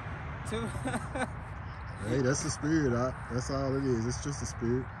scriptures to. Hey, that's the spirit. That's all it is. It's just a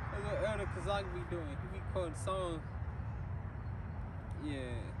spirit. That's what Elder Kazak be doing. He be quoting songs.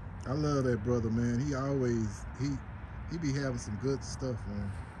 Yeah. I love that brother, man. He always he be having some good stuff,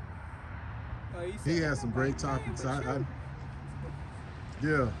 man. Oh, he has some great topics. Yeah.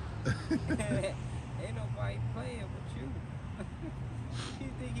 Ain't nobody playing but you. You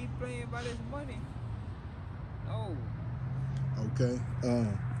think he playing about his money? No. Okay.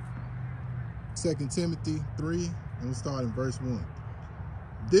 2 Timothy 3, and we'll start in verse 1.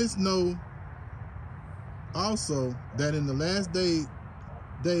 This know also that in the last days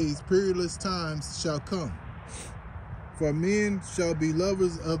perilous times shall come. For men shall be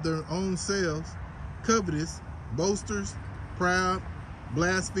lovers of their own selves, covetous, boasters, proud,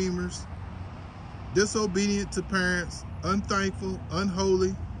 blasphemers, disobedient to parents, unthankful,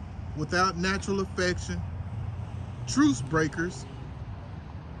 unholy, without natural affection, truce breakers,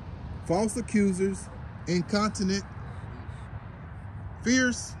 false accusers, incontinent,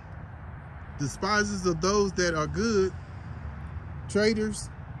 fierce, despisers of those that are good, traitors,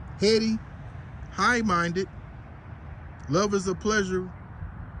 heady, high-minded, lovers of pleasure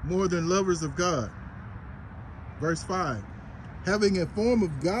more than lovers of God. Verse 5, having a form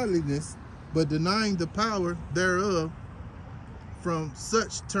of godliness, but denying the power thereof, from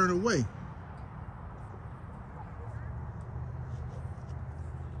such turn away.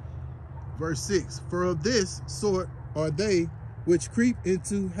 Verse 6, for of this sort are they which creep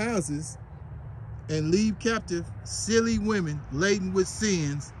into houses and leave captive silly women laden with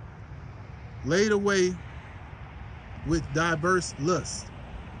sins, laid away with diverse lusts,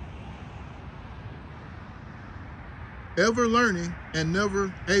 ever learning and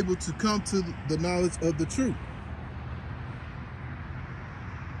never able to come to the knowledge of the truth.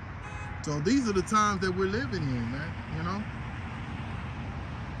 So these are the times that we're living in, man, you know?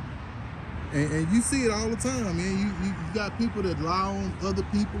 And you see it all the time, man. You got people that lie on other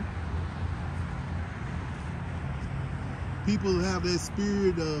people. People have that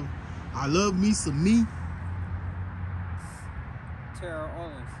spirit of, I love me some me. Tara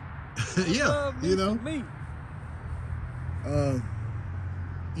Owens. Yeah, you know. Me.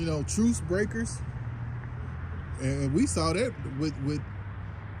 You know, truce breakers. And we saw that with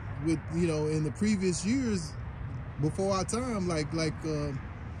you know, in the previous years, before our time, like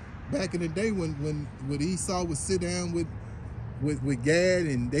back in the day when Esau would sit down with Gad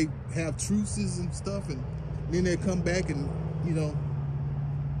and they have truces and stuff, and then they come back and, you know,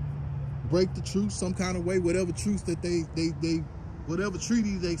 break the truce some kind of way, whatever truce that they whatever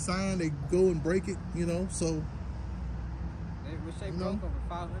treaty they sign, they go and break it, you know. So which they broke over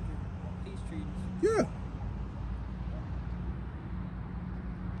 500 peace treaties. Yeah.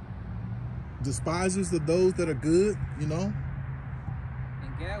 Despisers of those that are good, you know.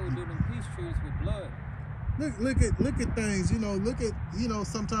 And God would do them peace treaties with blood. Look at things, you know. Look at, you know,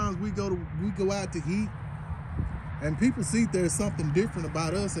 sometimes we go out to eat, and people see there's something different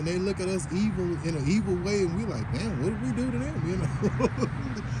about us, and they look at us evil in an evil way, and we're like, man, what did we do to them, you know?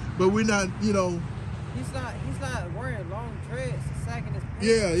 But we're not, you know. He's not wearing long dreads and sagging his pants.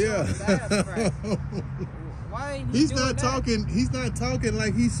 Yeah. His ass crack. Why ain't he He's doing not that? talking. He's not talking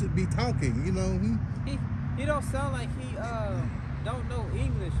like he should be talking, you know. He don't sound like he don't know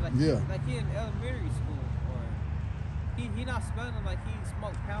English, like he in elementary school, or he not smelling like he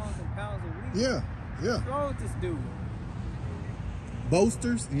smoked pounds and pounds of weed. Yeah. What's wrong with this dude?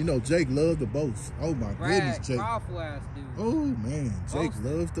 Boasters, you know, Jake loves to boast. Oh my goodness, Jake. Powerful ass dude. Oh man, Jake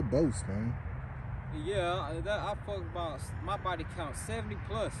loves to boast, man. Yeah, I fuck about my body count 70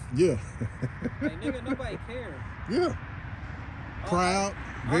 plus. Yeah. Like, nigga, nobody cares. Yeah. Proud,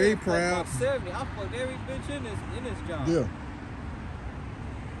 very proud. About 70. I fucked every bitch in this job. Yeah.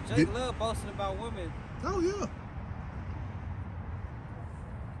 Jake love boasting about women. Oh yeah.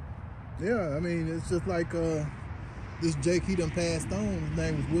 Yeah, I mean, it's just like this Jake he done passed on. His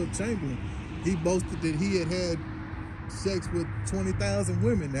name was Will Chamberlain. He boasted that he had sex with 20,000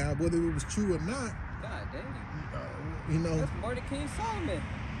 women. Now, whether it was true or not, God damn. You know, That's more than King Solomon.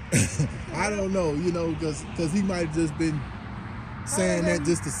 I don't know, you know, because he might have just been saying that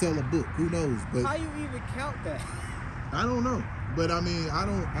just to sell a book. Who knows? But how you even count that? I don't know. But I mean,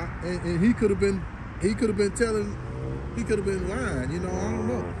 and he could have been telling, he could have been lying. You know, I don't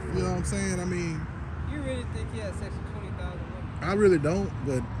know. You know what I'm saying? I mean, you really think he had sex with 20,000 women? I really don't.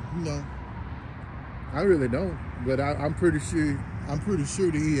 But you know, I really don't. But I'm pretty sure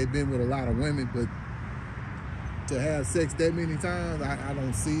that he had been with a lot of women. But to have sex that many times, I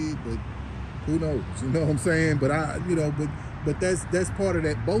don't see it. But who knows? You know what I'm saying? But but that's part of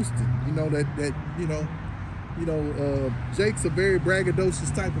that boasting. You know, that Jake's a very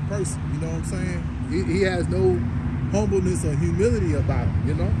braggadocious type of person. You know what I'm saying? He has no humbleness or humility about him.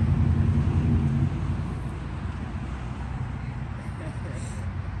 You know.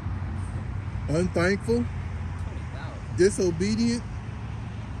 Unthankful, disobedient,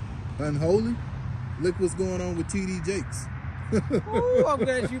 unholy. Look what's going on with TD Jakes. Ooh, I'm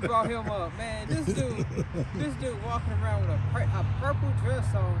glad you brought him up, man. This dude walking around with a purple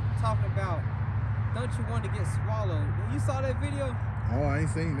dress on, talking about, don't you want to get swallowed? You saw that video? Oh, I ain't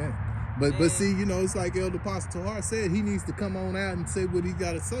seen that. But see, you know, it's like Elder Apostle Tahar said, he needs to come on out and say what he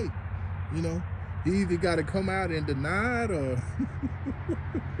got to say. You know, he either got to come out and deny it or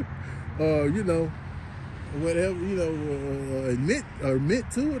you know, whatever, you know, admit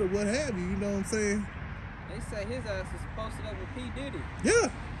to it or what have you. You know what I'm saying? They say his ass is posted up with P. Diddy.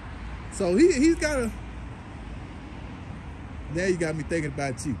 Yeah. So he's got to. Now you got me thinking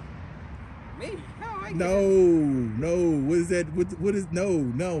about you. Me? How I No. What is that? What is no?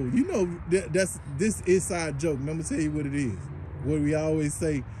 You know that's this inside joke. And I'm gonna tell you what it is. What we always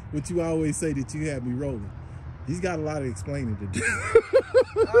say. What you always say that you have me rolling. He's got a lot of explaining to do.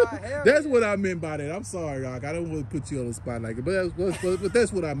 That's what I meant by that. I'm sorry, Rock. I don't want to put you on the spot like it, but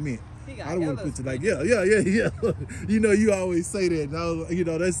that's what I meant. I don't want to put you like, yeah. You know, you always say that. And you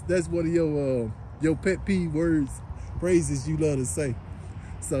know, that's one of your pet peeve words, phrases you love to say.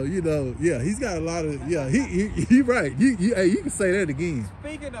 So you know, yeah, he's got a lot of he right. You can say that again.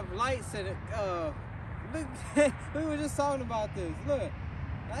 Speaking of lights and look, we were just talking about this. Look,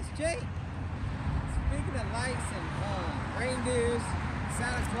 that's Jake. Speaking of lights and reindeers,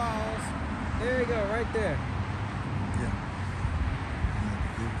 Santa Claus, there you go, right there. Yeah.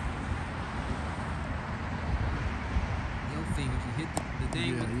 Your fingers, you hit the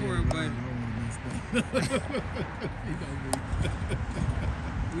dang record button.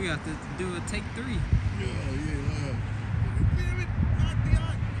 We have to do a take 3. Yeah. Damn it, not the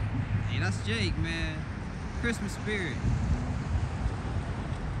eye. Hey, that's Jake, man. Christmas spirit.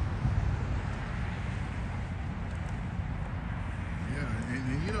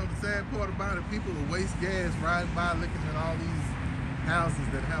 And you know the sad part about it, people will waste gas riding by looking at all these houses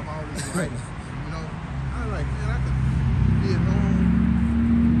that have all these lights. You know, I was like, man, I could be at home,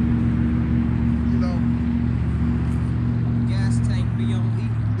 you know. Gas tank be on E.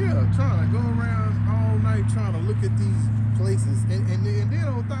 Yeah, trying to go around all night trying to look at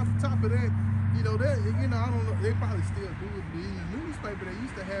they probably still do it. But in the newspaper, they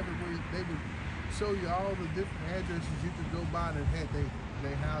used to have it where they would show you all the different addresses you could go by that had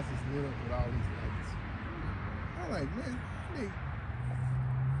their houses lit up with all these lights. I'm like, man,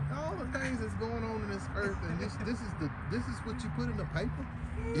 all the things that's going on in this earth, and this is what you put in the paper,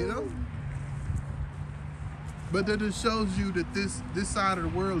 you know. But that just shows you that this side of the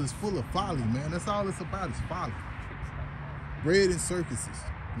world is full of folly, man. That's all it's about, is folly. Bread and circuses,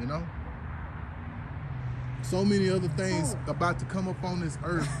 you know. So many other things about to come up on this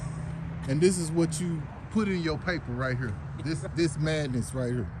earth, and this is what you put in your paper right here. This madness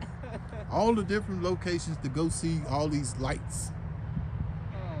right here. All the different locations to go see all these lights.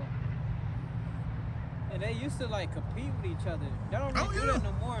 Oh. And they used to like compete with each other. They don't really do that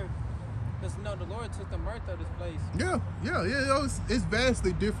no more. Because the Lord took the mirth of this place. Yeah. It's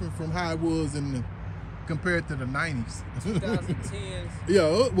vastly different from how it was compared to the 90s. 2010s.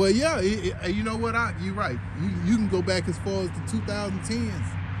 Yeah, well, yeah. You know what? You're right. You can go back as far as the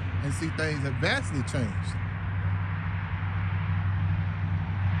 2010s and see things have vastly changed.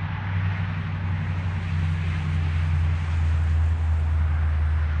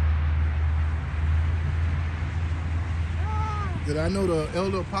 That I know the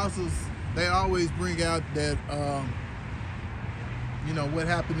elder apostles, they always bring out that you know, what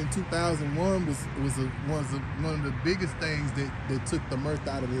happened in 2001 was one of the biggest things that took the mirth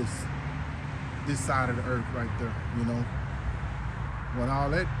out of this side of the earth right there. You know, when all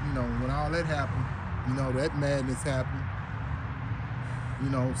that happened, you know, that madness happened. You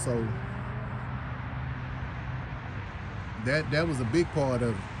know, so that was a big part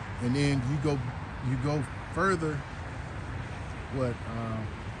of it. And then you go further. You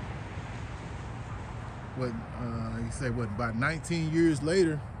say what, about 19 years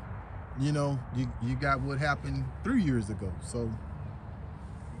later, you know, you got what happened 3 years ago. So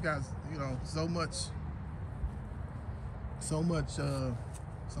you guys, you know, so much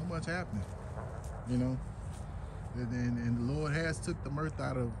happening, you know, and the Lord has took the mirth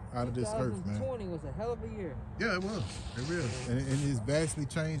out of this earth, man. 2020 was a hell of a year. Yeah, it was. It really, and it's vastly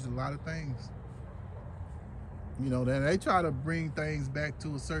changed a lot of things. You know, they try to bring things back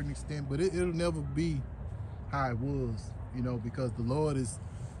to a certain extent, but it'll never be how it was, you know, because the Lord is,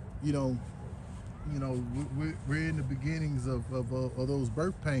 you know, we're in the beginnings of those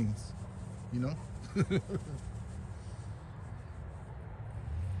birth pains, you know. You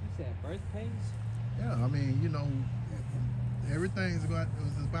said birth pains? Yeah, I mean, you know, everything's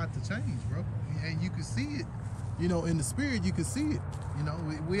about to change, bro, and you can see it. You know, in the spirit, you can see it. You know,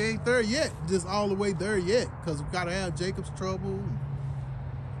 we ain't there yet, just all the way there yet, because we got to have Jacob's trouble,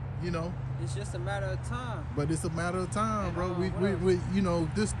 you know. It's just a matter of time. But it's a matter of time, bro. We you know,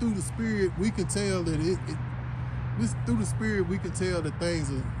 just through the spirit, we can tell that through the spirit, we can tell that things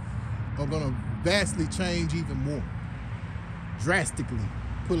are going to vastly change even more. Drastically.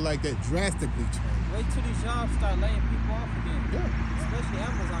 Put it like that, drastically change. Wait till these jobs start laying people off again. Yeah. Especially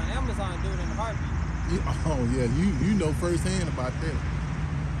Amazon. Amazon doing it in a heartbeat. Oh yeah, you know firsthand about that.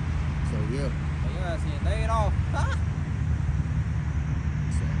 So yeah. But your ass getting laid off.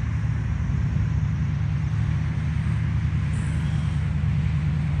 So.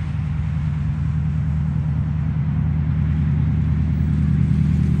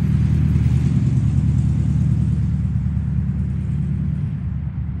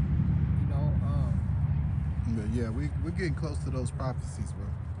 You know, But yeah, we're getting close to those prophecies, bro.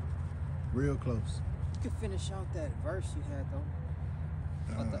 Real close. You could finish out that verse you had though.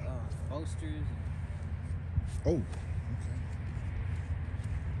 About the boasters. Oh, okay.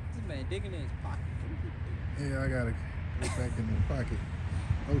 This man digging in his pocket. Yeah, I gotta get back in the pocket.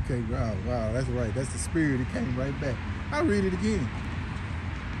 Okay, wow, that's right. That's the spirit. It came right back. I'll read it again.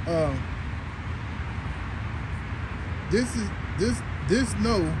 This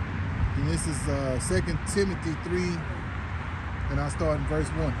know, and this is 2 Timothy 3, and I'll start in verse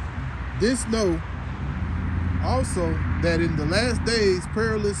 1. This know also that in the last days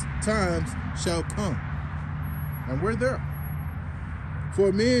perilous times shall come. And we're there.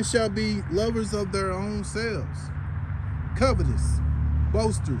 For men shall be lovers of their own selves, covetous,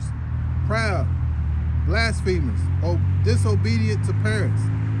 boasters, proud, blasphemers, disobedient to parents,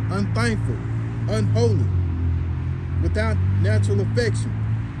 unthankful, unholy, without natural affection,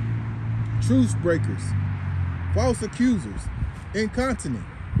 truce breakers, false accusers, incontinent,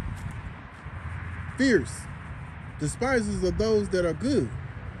 fierce, despisers of those that are good,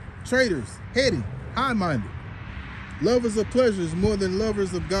 traitors, heady, high-minded, lovers of pleasures more than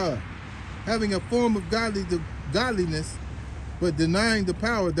lovers of God, having a form of godliness, but denying the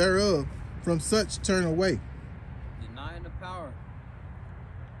power thereof. From such turn away. Denying the power.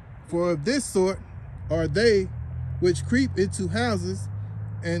 For of this sort are they which creep into houses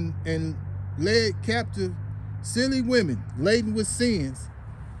and led captive silly women laden with sins,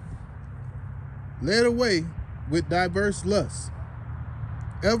 led away with diverse lusts,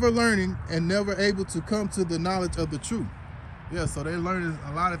 ever learning and never able to come to the knowledge of the truth. Yeah, so they're learning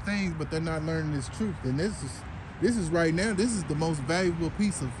a lot of things, but they're not learning this truth. And this is right now, this is the most valuable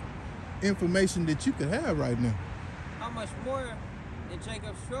piece of information that you could have right now. How much more in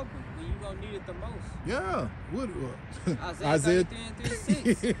Jacob's trouble when you don't need it the most? Yeah. Isaiah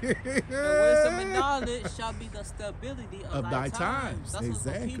 33:6. The wisdom and knowledge shall be the stability of thy times. That's what's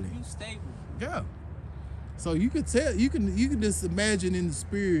gonna keep you stable. Yeah. So you could tell, you can just imagine in the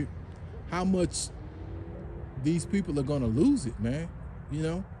spirit how much these people are gonna lose it, man. You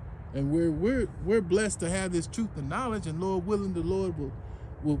know, and we're blessed to have this truth and knowledge, and Lord willing, the Lord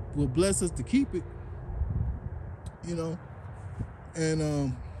will bless us to keep it. You know,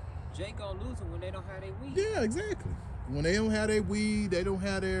 and Jake gonna lose it when they don't have their weed. Yeah, exactly. When they don't have their weed, they don't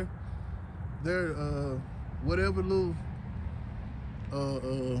have their whatever little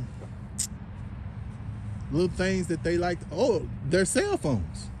things that they like. Oh, their cell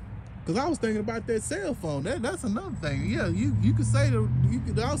phones. Because I was thinking about that cell phone. That's another thing. Yeah, you could say you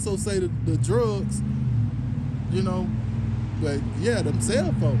could also say the drugs, you know, but yeah, them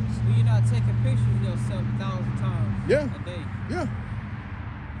cell phones. Well, you're not taking pictures of yourself 1,000 times a day. Yeah.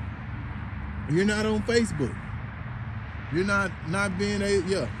 You're not on Facebook. You're not being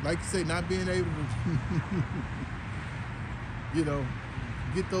able, like you say, not being able to, you know,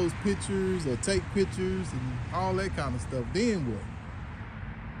 get those pictures or take pictures and all that kind of stuff. Then what?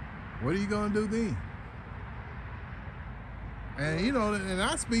 What are you gonna do then? And you know, and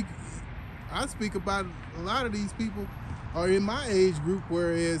I speak about a lot of these people are in my age group,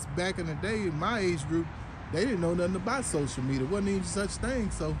 whereas back in the day, in my age group, they didn't know nothing about social media. It wasn't even such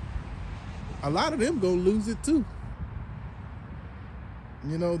thing. So a lot of them gonna lose it too.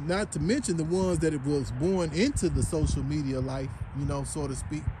 You know, not to mention the ones that it was born into the social media life, you know, so to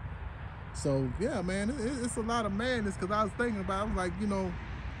speak. So yeah, man, it's a lot of madness. Because I was thinking about, I was like, you know,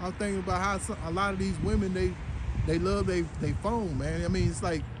 I was thinking about how a lot of these women, they love they phone, man. I mean, it's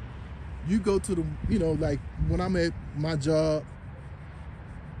like you go to the, you know, like when I'm at my job,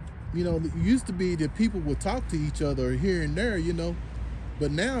 you know, it used to be that people would talk to each other here and there, you know,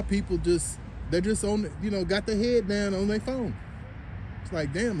 but now people they're just on, you know, got their head down on their phone. It's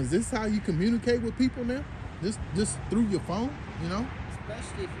like, damn, is this how you communicate with people now? Just through your phone, you know?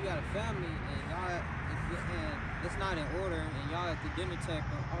 Especially if you got a family and y'all, it's not in order, and y'all at the dinner table,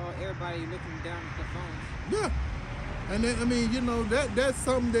 everybody looking down at their phones. Yeah, and then, I mean, you know, that's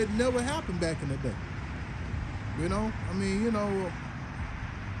something that never happened back in the day. You know, I mean, you know,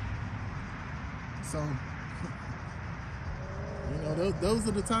 so you know, those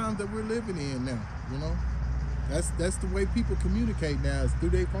are the times that we're living in now. You know, that's the way people communicate now, is through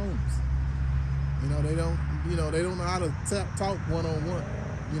their phones. You know, they don't know how to talk one-on-one.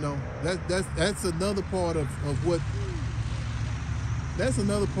 You know, that's another part of what, that's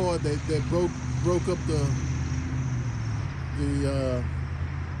another part that broke up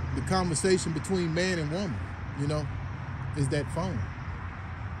the conversation between man and woman, you know, is that phone.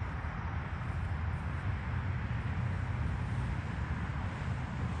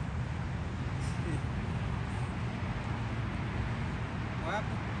 What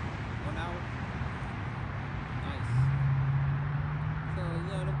happened? 1 hour? Nice. So, you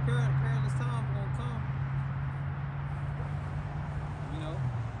know, the perilous times are gonna come. You know,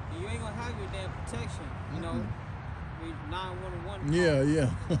 and you ain't gonna have your damn protection, you know. 911. Yeah.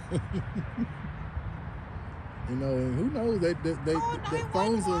 You know, and who knows?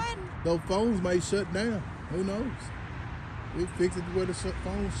 Those phones may shut down. Who knows? We fix it to where the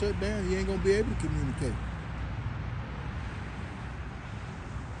phone shut down. You ain't gonna be able to communicate.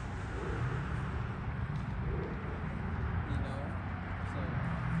 You know, so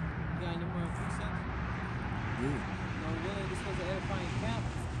you got any more precepts? Yeah. You know, really, this was an edifying camp.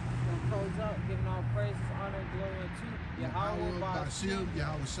 Close up, giving all praises, honor, and glory unto Yahweh, Ba'ashim,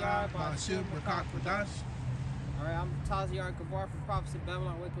 Yahweh Shai, Ba'ashim, Rakak Wadash. Alright, I'm Taziar Kabar from Prophets in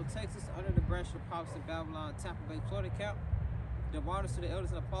Babylon, Waco, Texas, under the branch of Prophets in Babylon, Tampa Bay, Florida camp. Give honors to the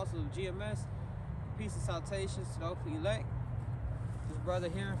elders and apostles of GMS. Peace and salutations to the hopefully elect. This brother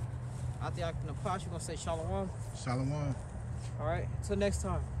here, out there acting a posh, you're going to say shalom. Shalom. Alright, until next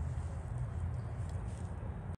time.